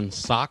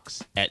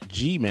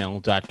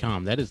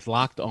lockedonsocks@gmail.com. That is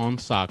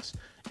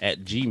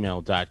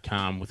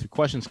lockedonsocks@gmail.com with your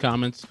questions,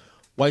 comments,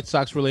 White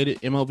Sox related,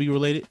 MLB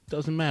related,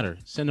 doesn't matter.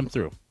 Send them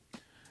through.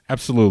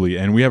 Absolutely,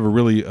 and we have a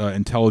really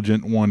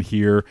intelligent one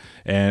here,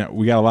 and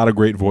we got a lot of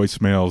great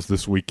voicemails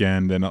this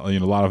weekend, and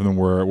a lot of them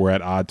were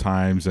at odd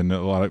times, and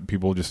a lot of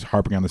people just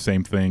harping on the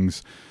same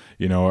things,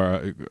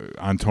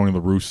 on Tony La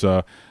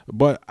Russa.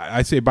 But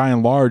I say by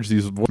and large,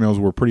 these voicemails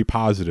were pretty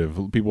positive.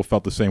 People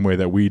felt the same way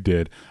that we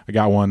did. I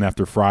got one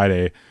after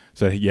Friday,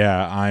 said,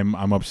 "Yeah, I'm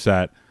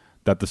upset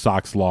that the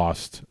Sox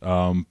lost,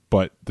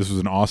 but this was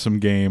an awesome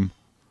game.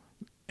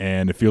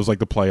 And it feels like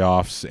the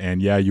playoffs,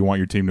 and yeah, you want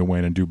your team to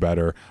win and do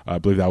better." I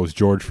believe that was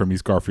George from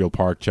East Garfield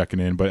Park checking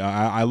in. But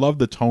I love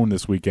the tone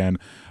this weekend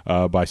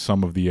by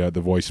some of the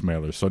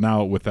voicemailers. So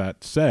now, with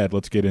that said,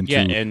 let's get into...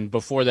 Yeah, and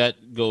before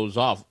that goes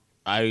off,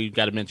 I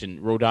got to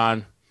mention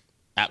Rodon,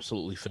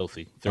 absolutely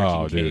filthy.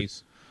 13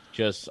 Ks,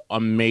 just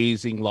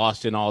amazing.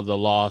 Lost in all the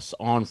loss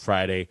on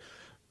Friday.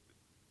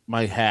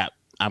 My hat,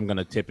 I'm going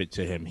to tip it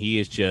to him. He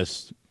is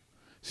just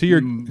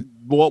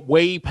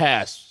way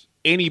past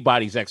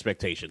anybody's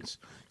expectations.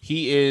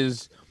 He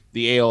is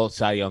the AL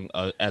Cy Young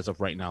as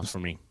of right now for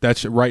me.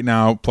 That's right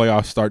now.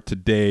 Playoffs start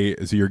today.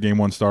 Is he your game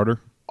one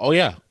starter? Oh,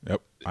 yeah.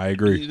 Yep, I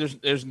agree.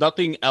 There's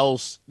nothing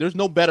else. There's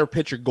no better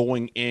pitcher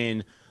going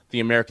in the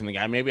American League.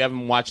 I maybe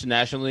haven't watched the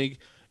National League,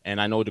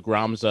 and I know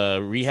DeGrom's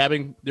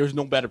rehabbing. There's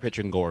no better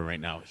pitcher going right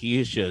now. He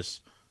is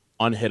just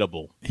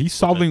unhittable. He's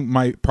solving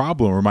my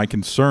problem or my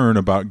concern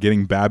about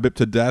getting BABIP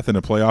to death in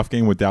a playoff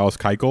game with Dallas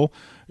Keuchel.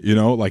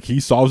 He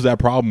solves that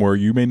problem where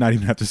you may not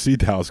even have to see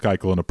Dallas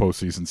Keuchel in a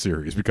postseason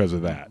series because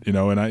of that.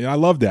 And I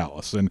love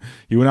Dallas, and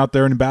he went out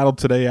there and battled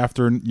today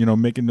after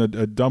making a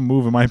dumb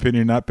move in my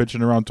opinion, not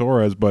pitching around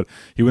Torres, but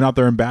he went out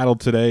there and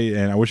battled today,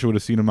 and I wish I would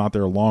have seen him out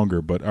there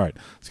longer. But all right,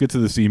 let's get to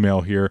this email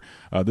here.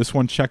 This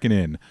one checking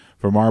in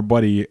from our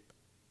buddy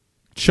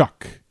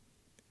Chuck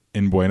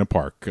in Buena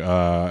Park.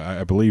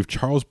 I believe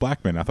Charles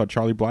Blackman. I thought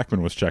Charlie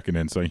Blackman was checking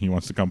in saying he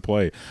wants to come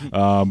play.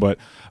 But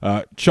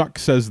Chuck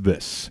says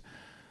this.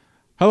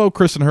 "Hello,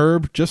 Chris and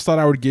Herb. Just thought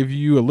I would give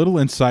you a little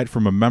insight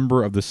from a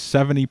member of the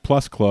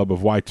 70-plus club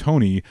of why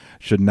Tony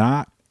should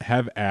not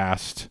have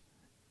asked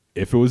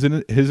if it was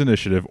in his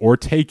initiative or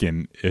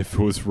taken, if it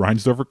was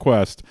Reinsdorf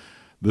request,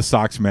 the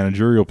Sox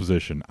managerial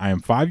position. I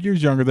am 5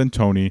 years younger than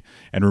Tony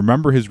and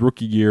remember his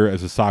rookie year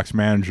as a Sox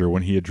manager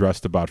when he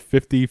addressed about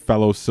 50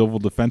 fellow civil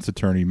defense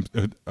attorney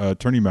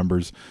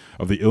members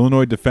of the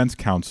Illinois Defense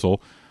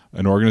Council,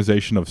 an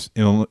organization of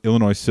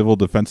Illinois civil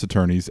defense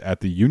attorneys,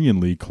 at the Union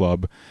League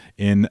Club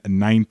in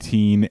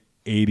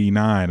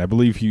 1989. I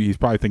believe he's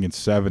probably thinking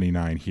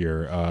 79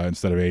 here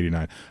instead of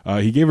 89.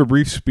 He gave a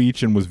brief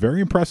speech and was very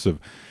impressive.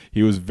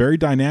 He was very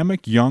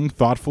dynamic, young,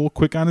 thoughtful,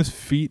 quick on his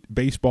feet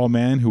baseball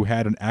man who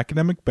had an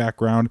academic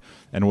background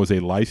and was a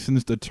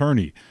licensed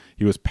attorney.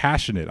 He was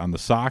passionate on the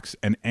Sox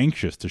and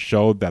anxious to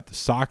show that the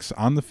Sox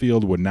on the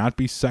field would not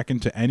be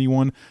second to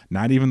anyone,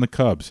 not even the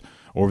Cubs.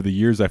 Over the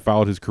years, I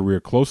followed his career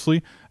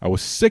closely. I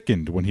was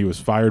sickened when he was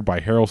fired by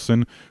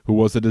Harrelson, who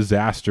was a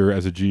disaster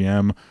as a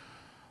GM.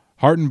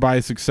 Heartened by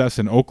his success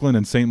in Oakland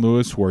and St.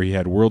 Louis, where he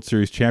had World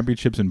Series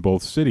championships in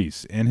both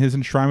cities. In his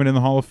enshrinement in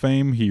the Hall of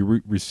Fame, he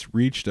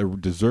reached a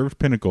deserved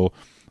pinnacle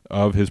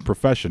of his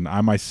profession.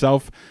 I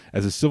myself,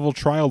 as a civil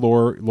trial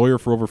lawyer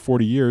for over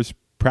 40 years,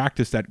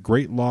 practiced at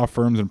great law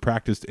firms and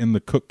practiced in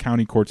the Cook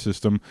County court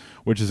system,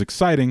 which is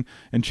exciting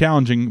and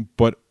challenging,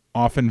 but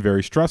often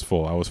very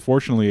stressful. I was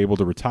fortunately able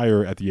to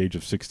retire at the age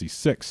of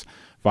 66.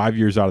 5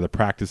 years out of the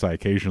practice, I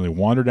occasionally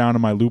wander down to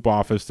my Loop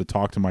office to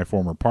talk to my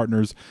former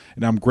partners,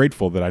 and I'm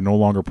grateful that I no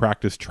longer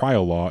practice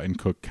trial law in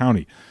Cook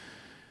County.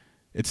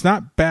 It's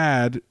not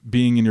bad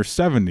being in your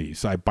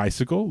 70s. I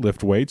bicycle,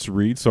 lift weights,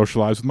 read,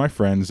 socialize with my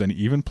friends, and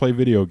even play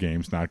video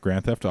games, not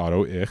Grand Theft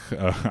Auto.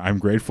 I'm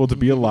grateful to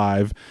be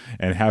alive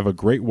and have a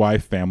great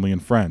wife, family,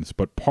 and friends.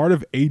 But part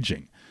of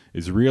aging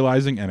is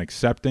realizing and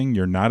accepting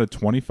you're not at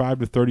 25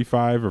 to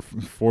 35 or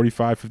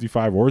 45,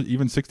 55, or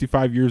even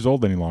 65 years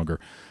old any longer.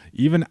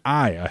 Even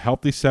I, a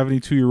healthy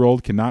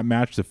 72-year-old, cannot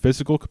match the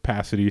physical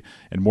capacity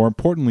and, more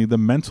importantly, the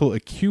mental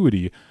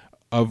acuity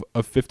of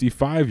a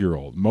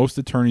 55-year-old. Most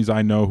attorneys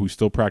I know who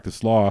still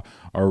practice law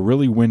are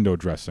really window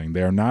dressing.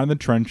 They are not in the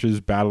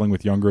trenches battling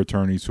with younger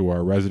attorneys who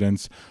are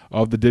residents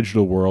of the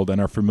digital world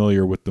and are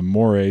familiar with the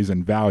mores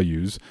and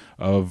values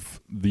of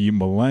the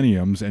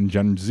millenniums and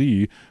Gen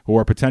Z, who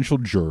are potential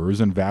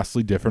jurors and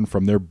vastly different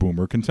from their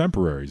boomer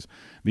contemporaries.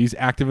 These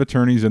active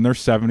attorneys in their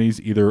 70s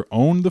either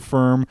own the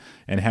firm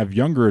and have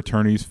younger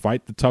attorneys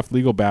fight the tough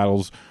legal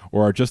battles,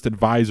 or are just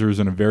advisors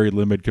in a very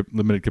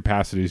limited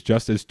capacities,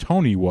 just as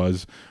Tony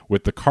was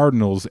with the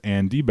Cardinals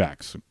and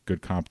D-backs.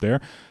 Good comp there.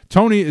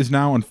 Tony is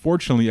now,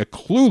 unfortunately, a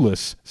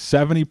clueless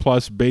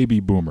 70-plus baby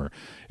boomer.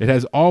 It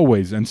has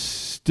always and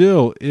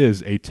still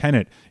is a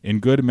tenet in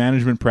good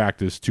management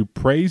practice to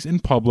praise in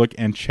public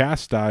and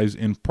chastise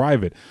in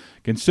private.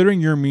 Considering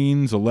your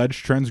means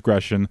alleged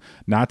transgression,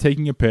 not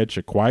taking a pitch,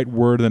 a quiet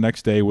word the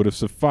next day would have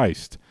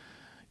sufficed.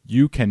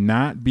 You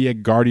cannot be a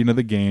guardian of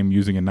the game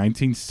using a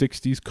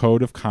 1960s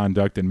code of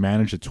conduct and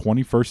manage a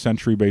 21st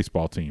century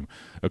baseball team.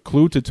 A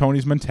clue to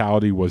Tony's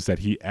mentality was that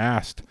he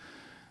asked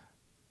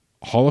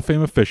Hall of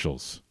Fame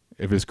officials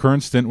if his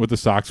current stint with the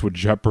Sox would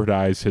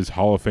jeopardize his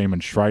Hall of Fame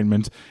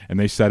enshrinement, and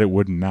they said it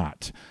would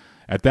not.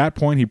 At that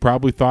point, he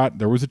probably thought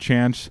there was a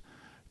chance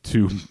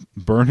to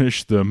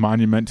burnish the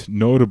monument,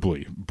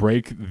 notably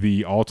break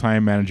the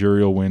all-time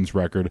managerial wins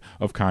record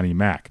of Connie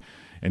Mack.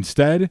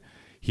 Instead,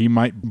 he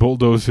might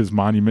bulldoze his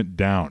monument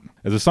down.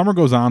 As the summer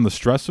goes on, the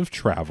stress of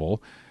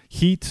travel,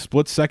 heat,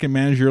 split-second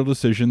managerial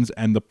decisions,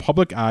 and the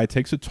public eye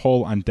takes a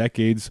toll on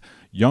decades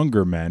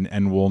younger men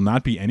and will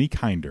not be any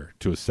kinder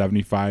to a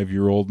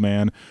 75-year-old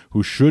man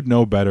who should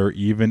know better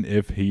even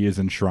if he is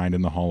enshrined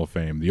in the Hall of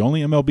Fame. The only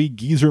MLB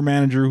geezer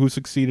manager who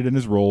succeeded in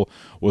his role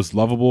was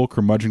lovable,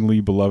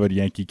 curmudgeonly beloved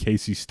Yankee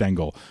Casey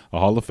Stengel, a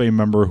Hall of Fame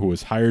member who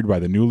was hired by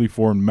the newly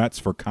formed Mets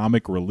for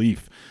comic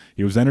relief.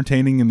 He was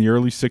entertaining in the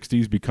early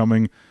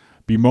 60s,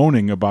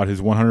 bemoaning about his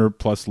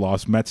 100-plus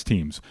lost Mets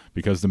teams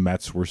because the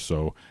Mets were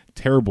so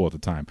terrible at the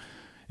time.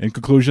 In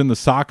conclusion, the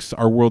Sox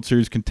are World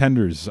Series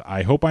contenders.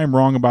 I hope I am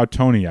wrong about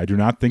Tony. I do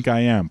not think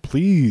I am.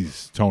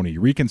 Please, Tony,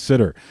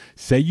 reconsider.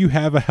 Say you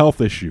have a health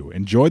issue.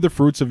 Enjoy the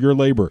fruits of your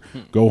labor.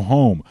 Go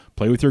home,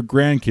 play with your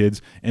grandkids,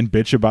 and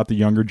bitch about the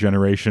younger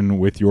generation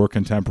with your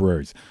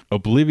contemporaries.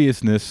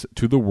 Obliviousness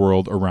to the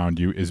world around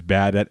you is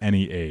bad at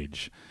any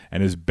age,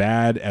 and is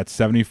bad at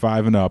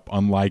 75 and up,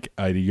 unlike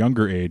at a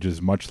younger age,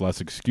 is much less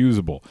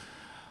excusable.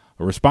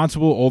 A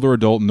responsible older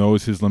adult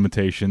knows his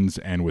limitations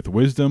and with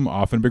wisdom,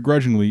 often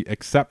begrudgingly,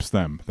 accepts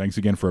them. Thanks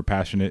again for a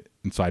passionate,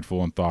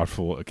 insightful, and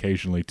thoughtful,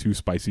 occasionally too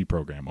spicy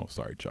program. Oh,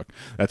 sorry, Chuck.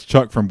 That's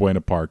Chuck from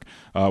Buena Park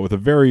with a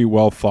very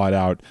well thought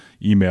out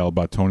email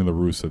about Tony La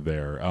Russa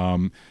there.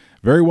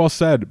 Very well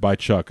said by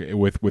Chuck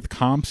with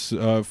comps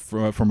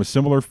from a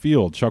similar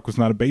field. Chuck was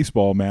not a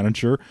baseball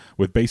manager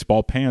with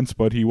baseball pants,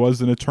 but he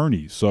was an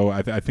attorney. So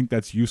I think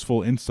that's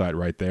useful insight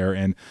right there.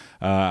 And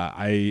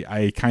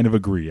I kind of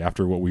agree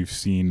after what we've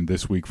seen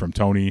this week from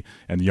Tony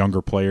and the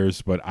younger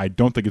players, but I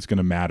don't think it's going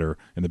to matter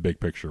in the big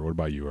picture. What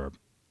about you, Herb?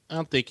 I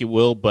don't think it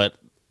will, but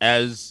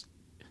as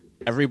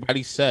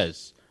everybody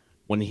says,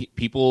 when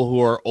people who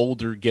are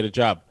older get a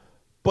job,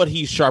 but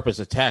he's sharp as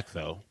a tack,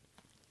 though.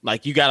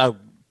 Like, you got to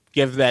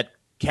give that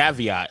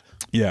caveat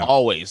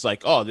always.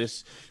 Like,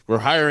 we're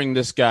hiring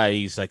this guy,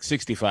 he's like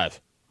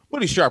 65,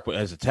 but he's sharp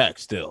as a tack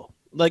still.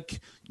 Like,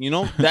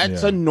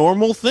 that's a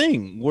normal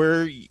thing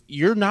where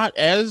you're not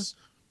as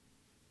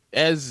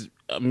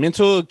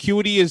mental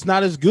acuity is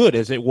not as good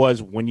as it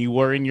was when you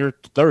were in your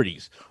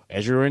 30s,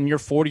 as you're in your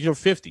 40s or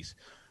 50s.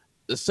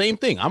 The same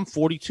thing. I'm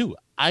 42.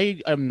 I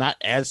am not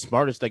as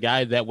smart as the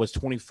guy that was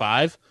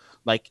 25,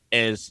 like,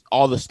 as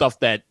all the stuff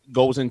that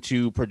goes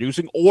into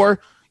producing or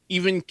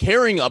even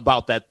caring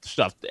about that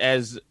stuff.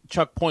 As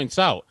Chuck points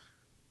out,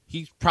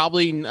 he's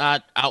probably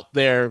not out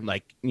there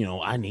like,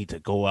 I need to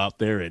go out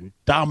there and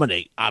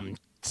dominate. I'm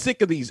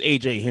sick of these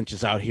AJ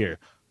Hinches out here.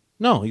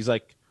 No, he's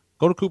like,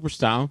 go to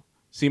Cooperstown,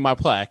 see my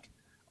plaque.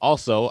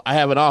 Also, I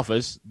have an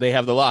office. They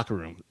have the locker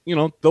room. You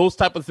know, those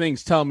type of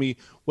things tell me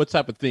what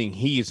type of thing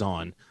he's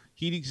on.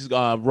 He's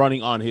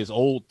running on his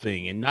old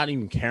thing and not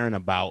even caring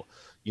about,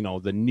 you know,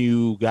 the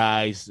new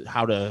guys,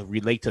 how to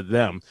relate to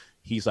them.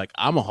 He's like,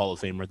 I'm a Hall of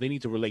Famer. They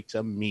need to relate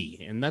to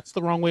me. And that's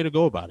the wrong way to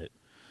go about it.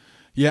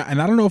 Yeah,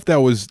 and I don't know if that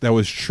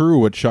was true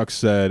what Chuck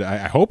said.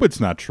 I hope it's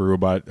not true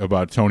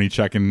about Tony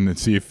checking and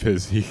see if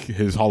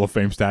his Hall of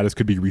Fame status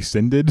could be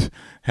rescinded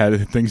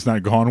had things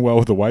not gone well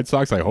with the White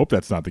Sox. I hope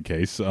that's not the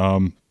case.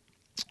 It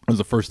was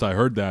the first I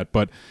heard that,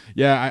 but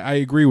yeah, I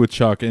agree with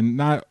Chuck. And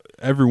not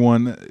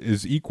everyone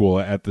is equal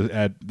at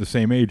the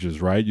same ages,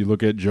 right? You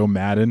look at Joe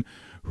Madden,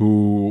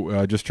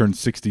 who just turned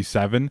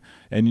 67,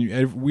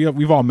 and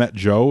we've all met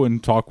Joe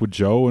and talked with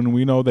Joe, and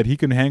we know that he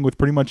can hang with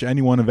pretty much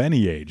anyone of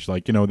any age.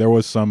 Like, you know, there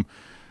was some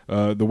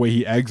the way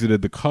he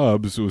exited the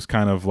Cubs was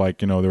kind of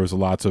like, you know, there was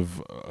lots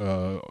of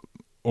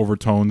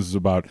overtones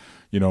about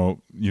you know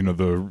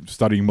the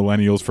studying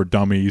millennials for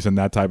dummies and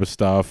that type of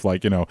stuff,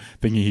 like, you know,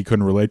 thinking he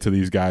couldn't relate to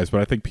these guys.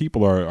 But I think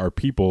people are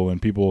people,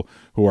 and people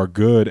who are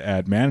good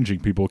at managing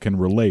people can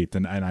relate,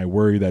 and I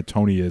worry that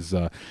Tony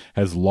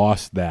has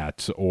lost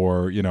that.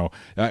 Or, you know,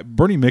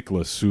 Bernie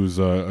Miklasz, who's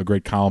a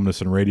great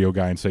columnist and radio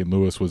guy in St.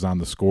 Louis, was on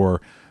The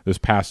Score this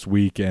past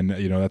week, and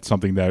you know, that's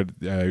something that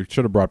I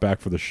should have brought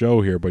back for the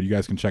show here, but you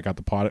guys can check out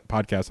the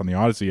podcast on the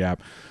Odyssey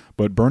app.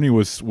 But Bernie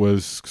was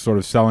sort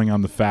of selling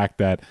on the fact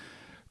that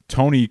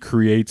Tony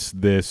creates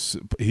this.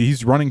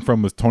 He's running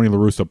from the Tony La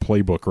Russa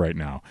playbook right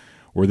now,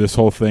 where this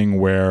whole thing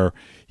where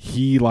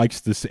he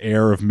likes this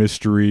air of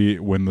mystery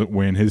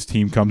when his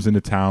team comes into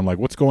town. Like,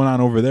 what's going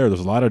on over there?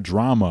 There's a lot of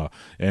drama,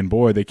 and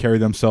boy, they carry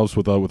themselves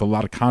with a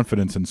lot of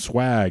confidence and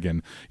swag,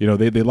 and you know,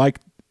 they like.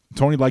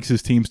 Tony likes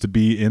his teams to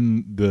be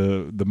in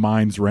the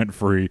minds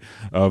rent-free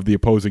of the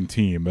opposing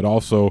team, but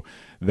also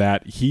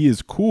that he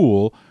is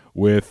cool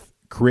with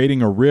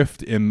creating a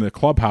rift in the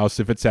clubhouse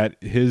if it's at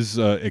his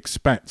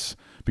expense,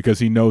 because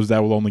he knows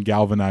that will only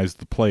galvanize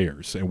the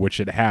players, and which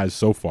it has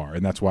so far.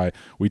 And that's why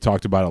we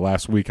talked about it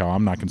last week, how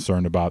I'm not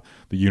concerned about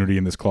the unity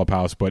in this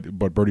clubhouse. But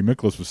Bernie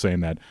Miklasz was saying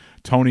that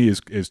Tony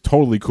is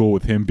totally cool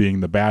with him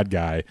being the bad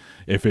guy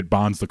if it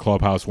bonds the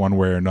clubhouse one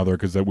way or another,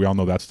 because we all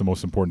know that's the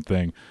most important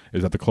thing,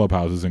 is that the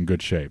clubhouse is in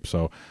good shape.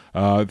 So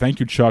thank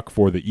you, Chuck,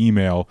 for the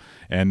email.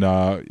 And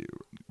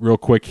real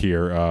quick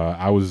here,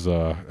 I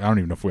don't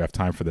even know if we have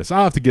time for this.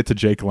 I'll have to get to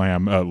Jake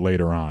Lamb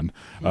later on,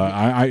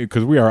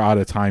 because we are out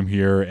of time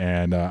here,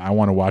 and I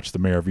want to watch The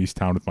Mayor of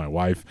Easttown with my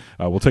wife.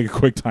 We'll take a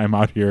quick time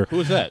out here. Who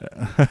is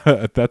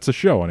that? That's a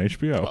show on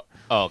HBO.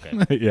 Oh,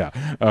 okay. Yeah,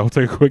 we'll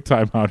take a quick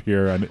time out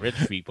here.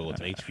 Rich people with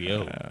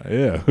HBO.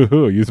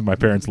 Yeah, using my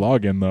parents'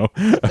 login, though.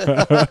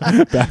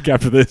 Back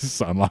after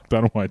this on Locked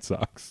On White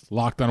Sox.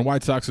 Locked On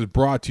White Sox is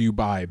brought to you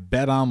by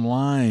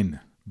BetOnline.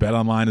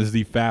 BetOnline is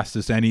the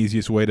fastest and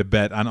easiest way to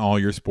bet on all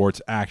your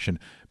sports action.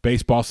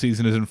 Baseball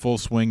season is in full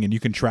swing, and you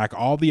can track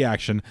all the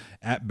action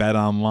at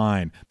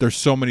BetOnline. There's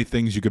so many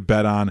things you could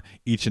bet on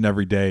each and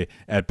every day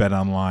at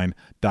betonline.ag.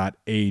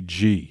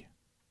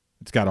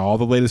 It's got all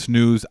the latest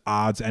news,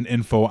 odds, and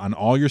info on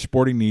all your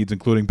sporting needs,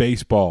 including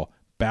baseball,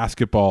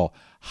 basketball,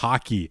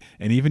 hockey,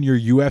 and even your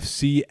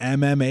UFC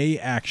MMA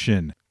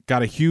action.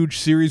 Got a huge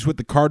series with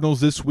the Cardinals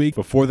this week.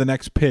 Before the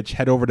next pitch,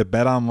 head over to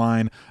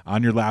BetOnline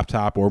on your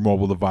laptop or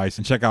mobile device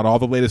and check out all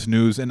the latest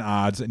news and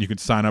odds, and you can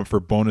sign up for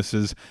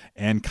bonuses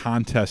and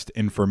contest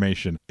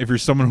information. If you're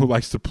someone who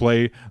likes to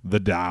play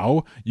the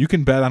Dow, you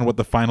can bet on what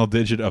the final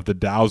digit of the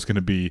Dow is going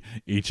to be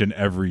each and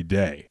every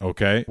day,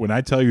 okay? When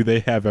I tell you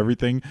they have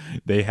everything,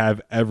 they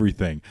have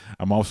everything.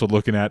 I'm also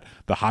looking at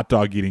the hot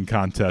dog eating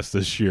contest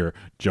this year.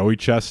 Joey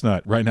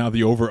Chestnut. Right now,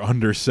 the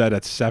over-under set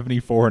at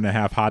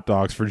 74.5 hot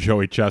dogs for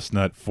Joey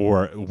Chestnut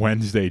for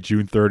Wednesday,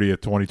 June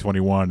 30th,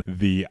 2021,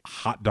 the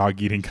hot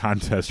dog eating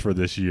contest for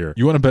this year.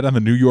 You want to bet on the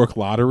New York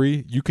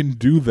lottery? You can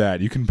do that.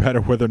 You can bet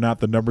on whether or not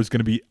the number is going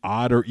to be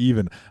odd or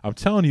even. I'm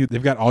telling you,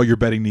 they've got all your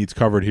betting needs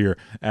covered here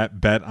at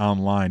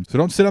BetOnline. So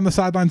don't sit on the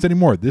sidelines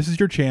anymore. This is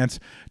your chance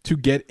to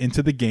get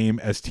into the game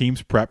as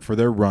teams prep for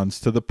their runs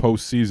to the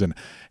postseason.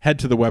 Head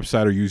to the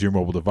website or use your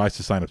mobile device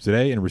to sign up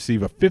today and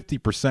receive a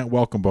 50%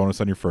 welcome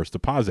bonus on your first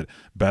deposit.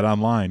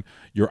 BetOnline,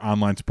 your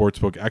online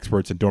sportsbook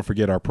experts, and don't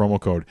forget our promo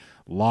code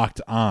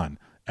Locked On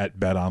at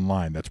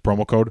BetOnline. That's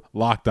promo code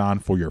Locked On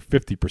for your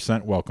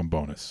 50% welcome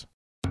bonus.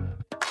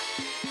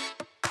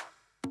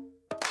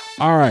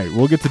 All right,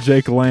 we'll get to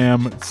Jake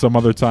Lamb some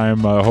other time.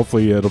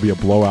 Hopefully it'll be a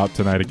blowout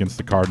tonight against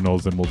the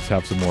Cardinals, and we'll just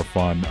have some more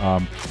fun.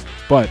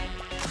 But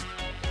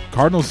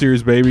Cardinal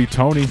series, baby.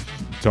 Tony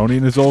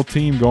and his old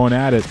team going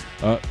at it.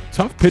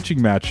 Tough pitching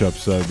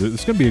matchups.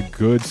 It's going to be a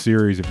good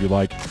series if you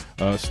like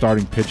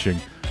starting pitching.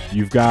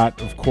 You've got,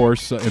 of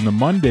course, in the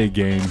Monday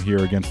game here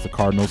against the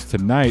Cardinals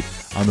tonight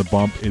on the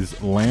bump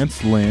is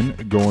Lance Lynn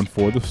going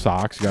for the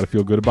Sox. You got to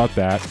feel good about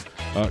that.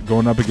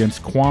 Going up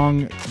against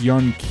Kwang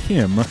Hyun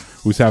Kim,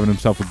 who's having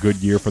himself a good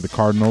year for the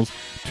Cardinals.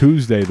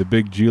 Tuesday, the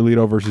big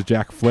Giolito versus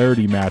Jack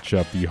Flaherty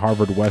matchup. The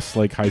Harvard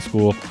Westlake High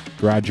School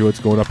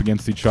graduates going up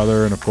against each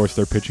other, and, of course,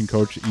 their pitching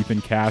coach,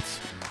 Ethan Katz.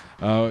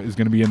 is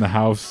going to be in the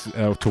house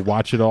to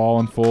watch it all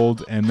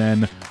unfold. And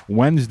then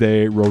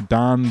Wednesday,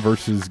 Rodon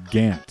versus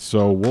Gant.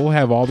 So we'll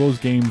have all those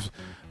games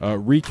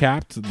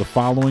recapped the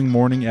following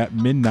morning at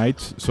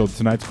midnight. So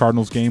tonight's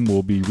Cardinals game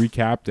will be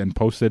recapped and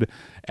posted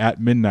at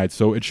midnight.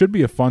 So it should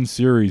be a fun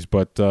series,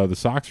 but the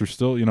Sox are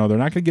still, they're not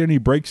going to get any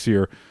breaks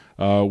here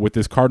with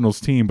this Cardinals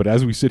team. But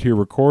as we sit here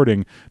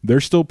recording,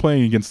 they're still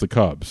playing against the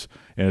Cubs.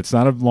 And it's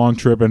not a long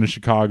trip into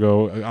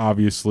Chicago,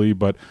 obviously,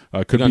 but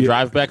could be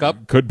drive back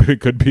up. Could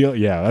be.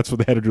 Yeah, that's what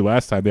they had to do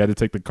last time. They had to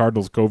take the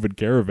Cardinals COVID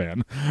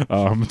caravan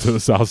to the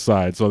south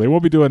side, so they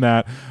won't be doing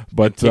that.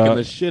 But kicking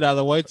the shit out of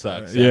the White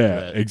Sox.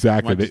 Yeah,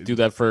 exactly. They do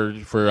that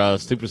for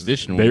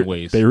superstition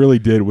ways. They really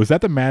did. Was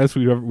that the maddest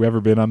we've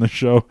ever been on this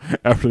show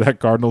after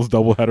that Cardinals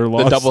doubleheader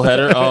loss? The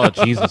doubleheader. Oh,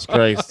 Jesus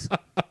Christ.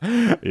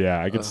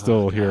 Yeah, I could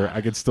still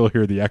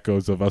hear the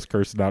echoes of us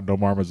cursing out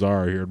Nomar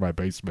Mazara here in my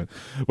basement.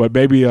 But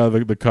maybe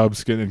the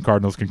Cubs and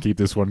Cardinals can keep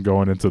this one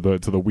going into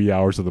the wee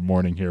hours of the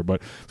morning here.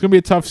 But it's going to be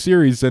a tough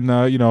series. And,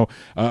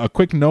 a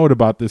quick note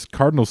about this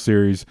Cardinals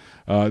series.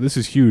 This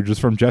is huge. It's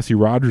from Jesse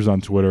Rogers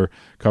on Twitter,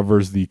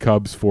 covers the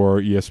Cubs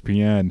for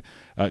ESPN.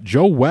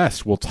 Joe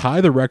West will tie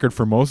the record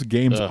for most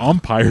games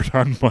umpired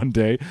on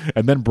Monday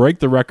and then break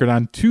the record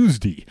on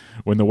Tuesday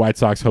when the White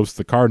Sox host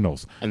the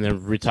Cardinals. And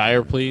then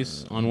retire,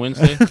 please, on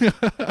Wednesday.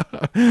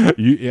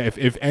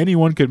 If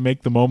anyone could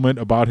make the moment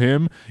about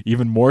him,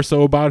 even more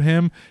so about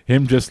him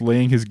just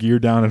laying his gear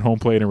down at home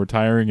plate and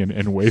retiring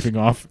and waving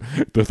off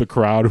the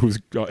crowd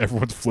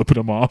everyone's flipping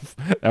him off,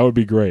 that would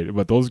be great.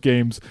 But those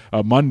games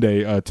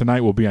Monday,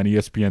 tonight, will be on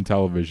ESPN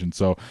television.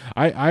 So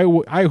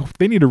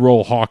they need to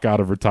roll Hawk out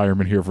of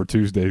retirement here for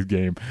Tuesday's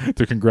game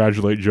to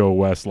congratulate Joe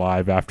West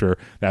live after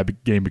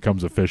that game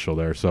becomes official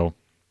there. So,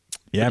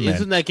 yeah, man.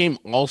 Isn't that game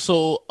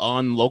also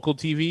on local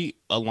TV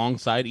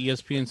alongside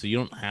ESPN? So you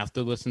don't have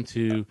to listen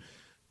to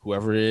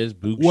whoever it is,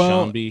 Boog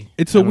Shambi.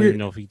 I don't even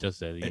know if he does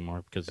that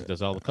anymore because he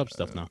does all the Cubs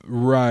stuff now.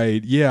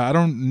 Right. Yeah, I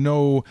don't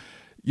know.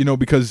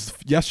 Because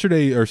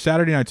yesterday or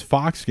Saturday night's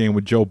Fox game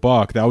with Joe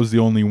Buck, that was the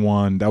only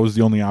one. That was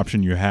the only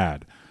option you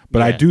had.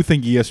 But I do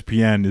think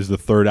ESPN is the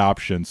third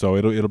option, so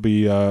it'll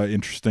be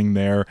interesting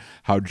there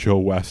how Joe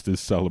West is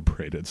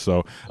celebrated.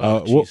 So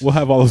we'll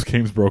have all those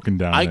games broken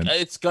down.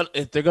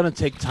 They're gonna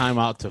take time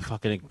out to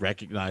fucking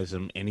recognize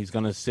him, and he's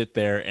gonna sit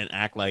there and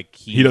act like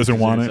he doesn't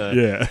want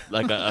it.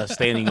 Like a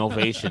standing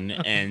ovation,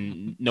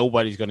 and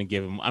nobody's gonna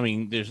give him. I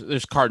mean,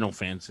 there's Cardinal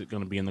fans that are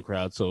gonna be in the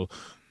crowd, so.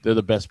 They're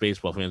the best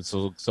baseball fans,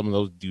 so some of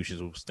those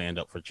douches will stand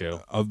up for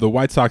Joe. The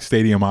White Sox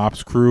Stadium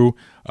ops crew,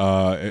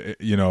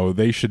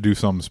 they should do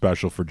something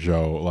special for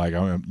Joe. Like,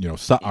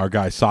 our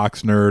guy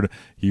Sox Nerd,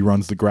 he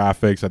runs the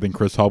graphics. I think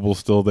Chris Hubble's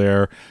still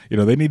there.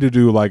 They need to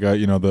do like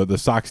the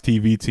Sox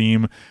TV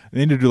team. They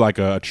need to do like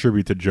a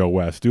tribute to Joe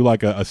West. Do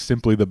like a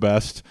Simply the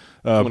Best.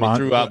 When he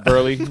threw out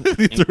Burley in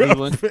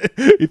Cleveland.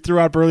 He threw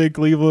out Burley in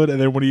Cleveland, and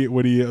then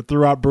when he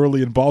threw out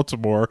Burley in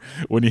Baltimore,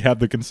 when he had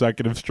the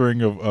consecutive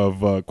string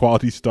of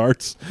quality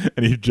starts.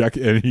 And he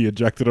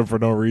ejected him for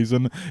no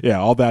reason. Yeah,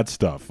 all that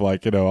stuff.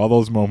 Like, all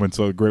those moments,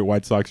 great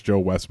White Sox Joe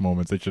West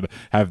moments. They should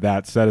have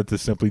that. Set it to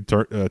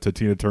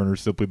Tina Turner's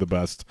 "Simply the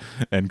Best"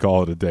 and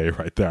call it a day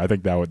right there. I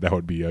think that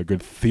would be a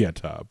good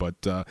theater. But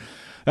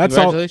that's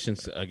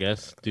congratulations, I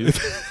guess, dude.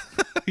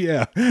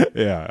 yeah.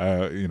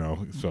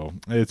 So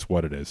it's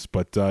what it is.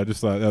 But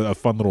just a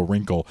fun little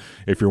wrinkle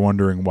if you're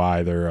wondering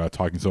why they're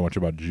talking so much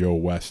about Joe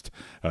West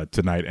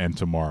tonight and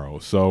tomorrow.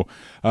 So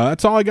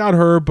that's all I got,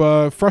 Herb.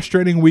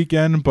 Frustrating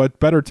weekend, but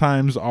better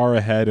times are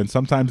ahead, and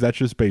sometimes that's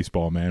just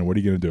baseball, man. What are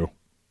you going to do?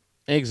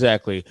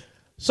 Exactly.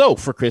 So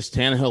for Chris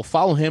Tannehill,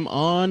 follow him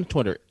on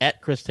Twitter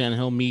at Chris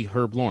Tannehill, me,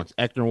 Herb Lawrence,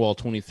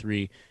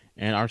 Ecknerwall23,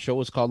 and our show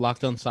is called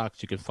Locked On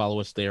Sox. You can follow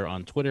us there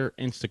on Twitter,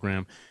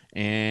 Instagram,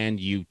 and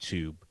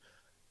YouTube.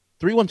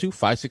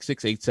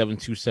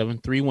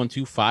 312-566-8727,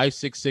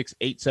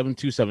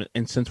 312-566-8727.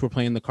 And since we're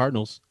playing the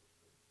Cardinals,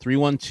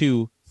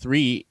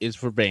 312-3 is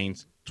for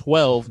Baines,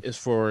 12 is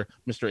for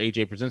Mr.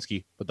 AJ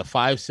Brzezinski, but the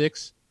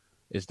 5-6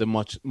 is the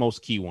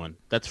most key one.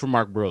 That's for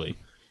Mark Burley.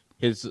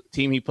 His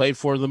team he played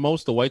for the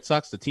most, the White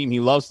Sox, the team he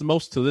loves the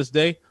most to this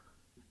day,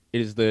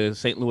 is the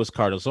St. Louis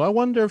Cardinals. So I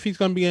wonder if he's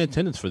going to be in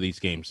attendance for these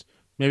games.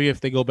 Maybe if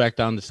they go back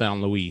down to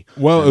San Luis.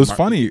 Well, it was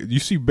funny. You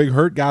see Big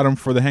Hurt got him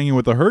for the Hanging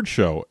with the Hurt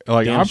show.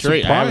 Like, I'm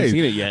surprised. I haven't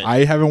seen it yet.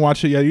 I haven't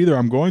watched it yet either.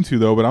 I'm going to,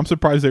 though, but I'm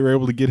surprised they were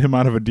able to get him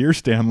out of a deer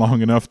stand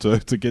long enough to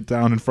get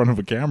down in front of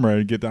a camera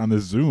and get down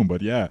this Zoom.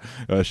 But, yeah,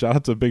 shout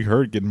out to Big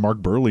Hurt getting Mark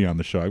Burley on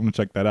the show. I'm going to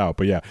check that out.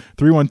 But, yeah,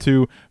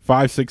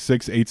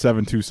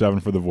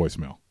 312-566-8727 for the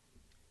voicemail.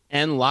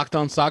 And Locked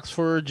On Sox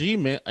for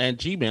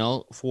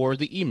Gmail for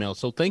the email.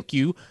 So thank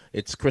you.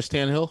 It's Chris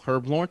Tannehill,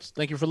 Herb Lawrence.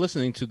 Thank you for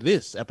listening to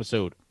this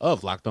episode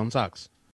of Locked On Sox.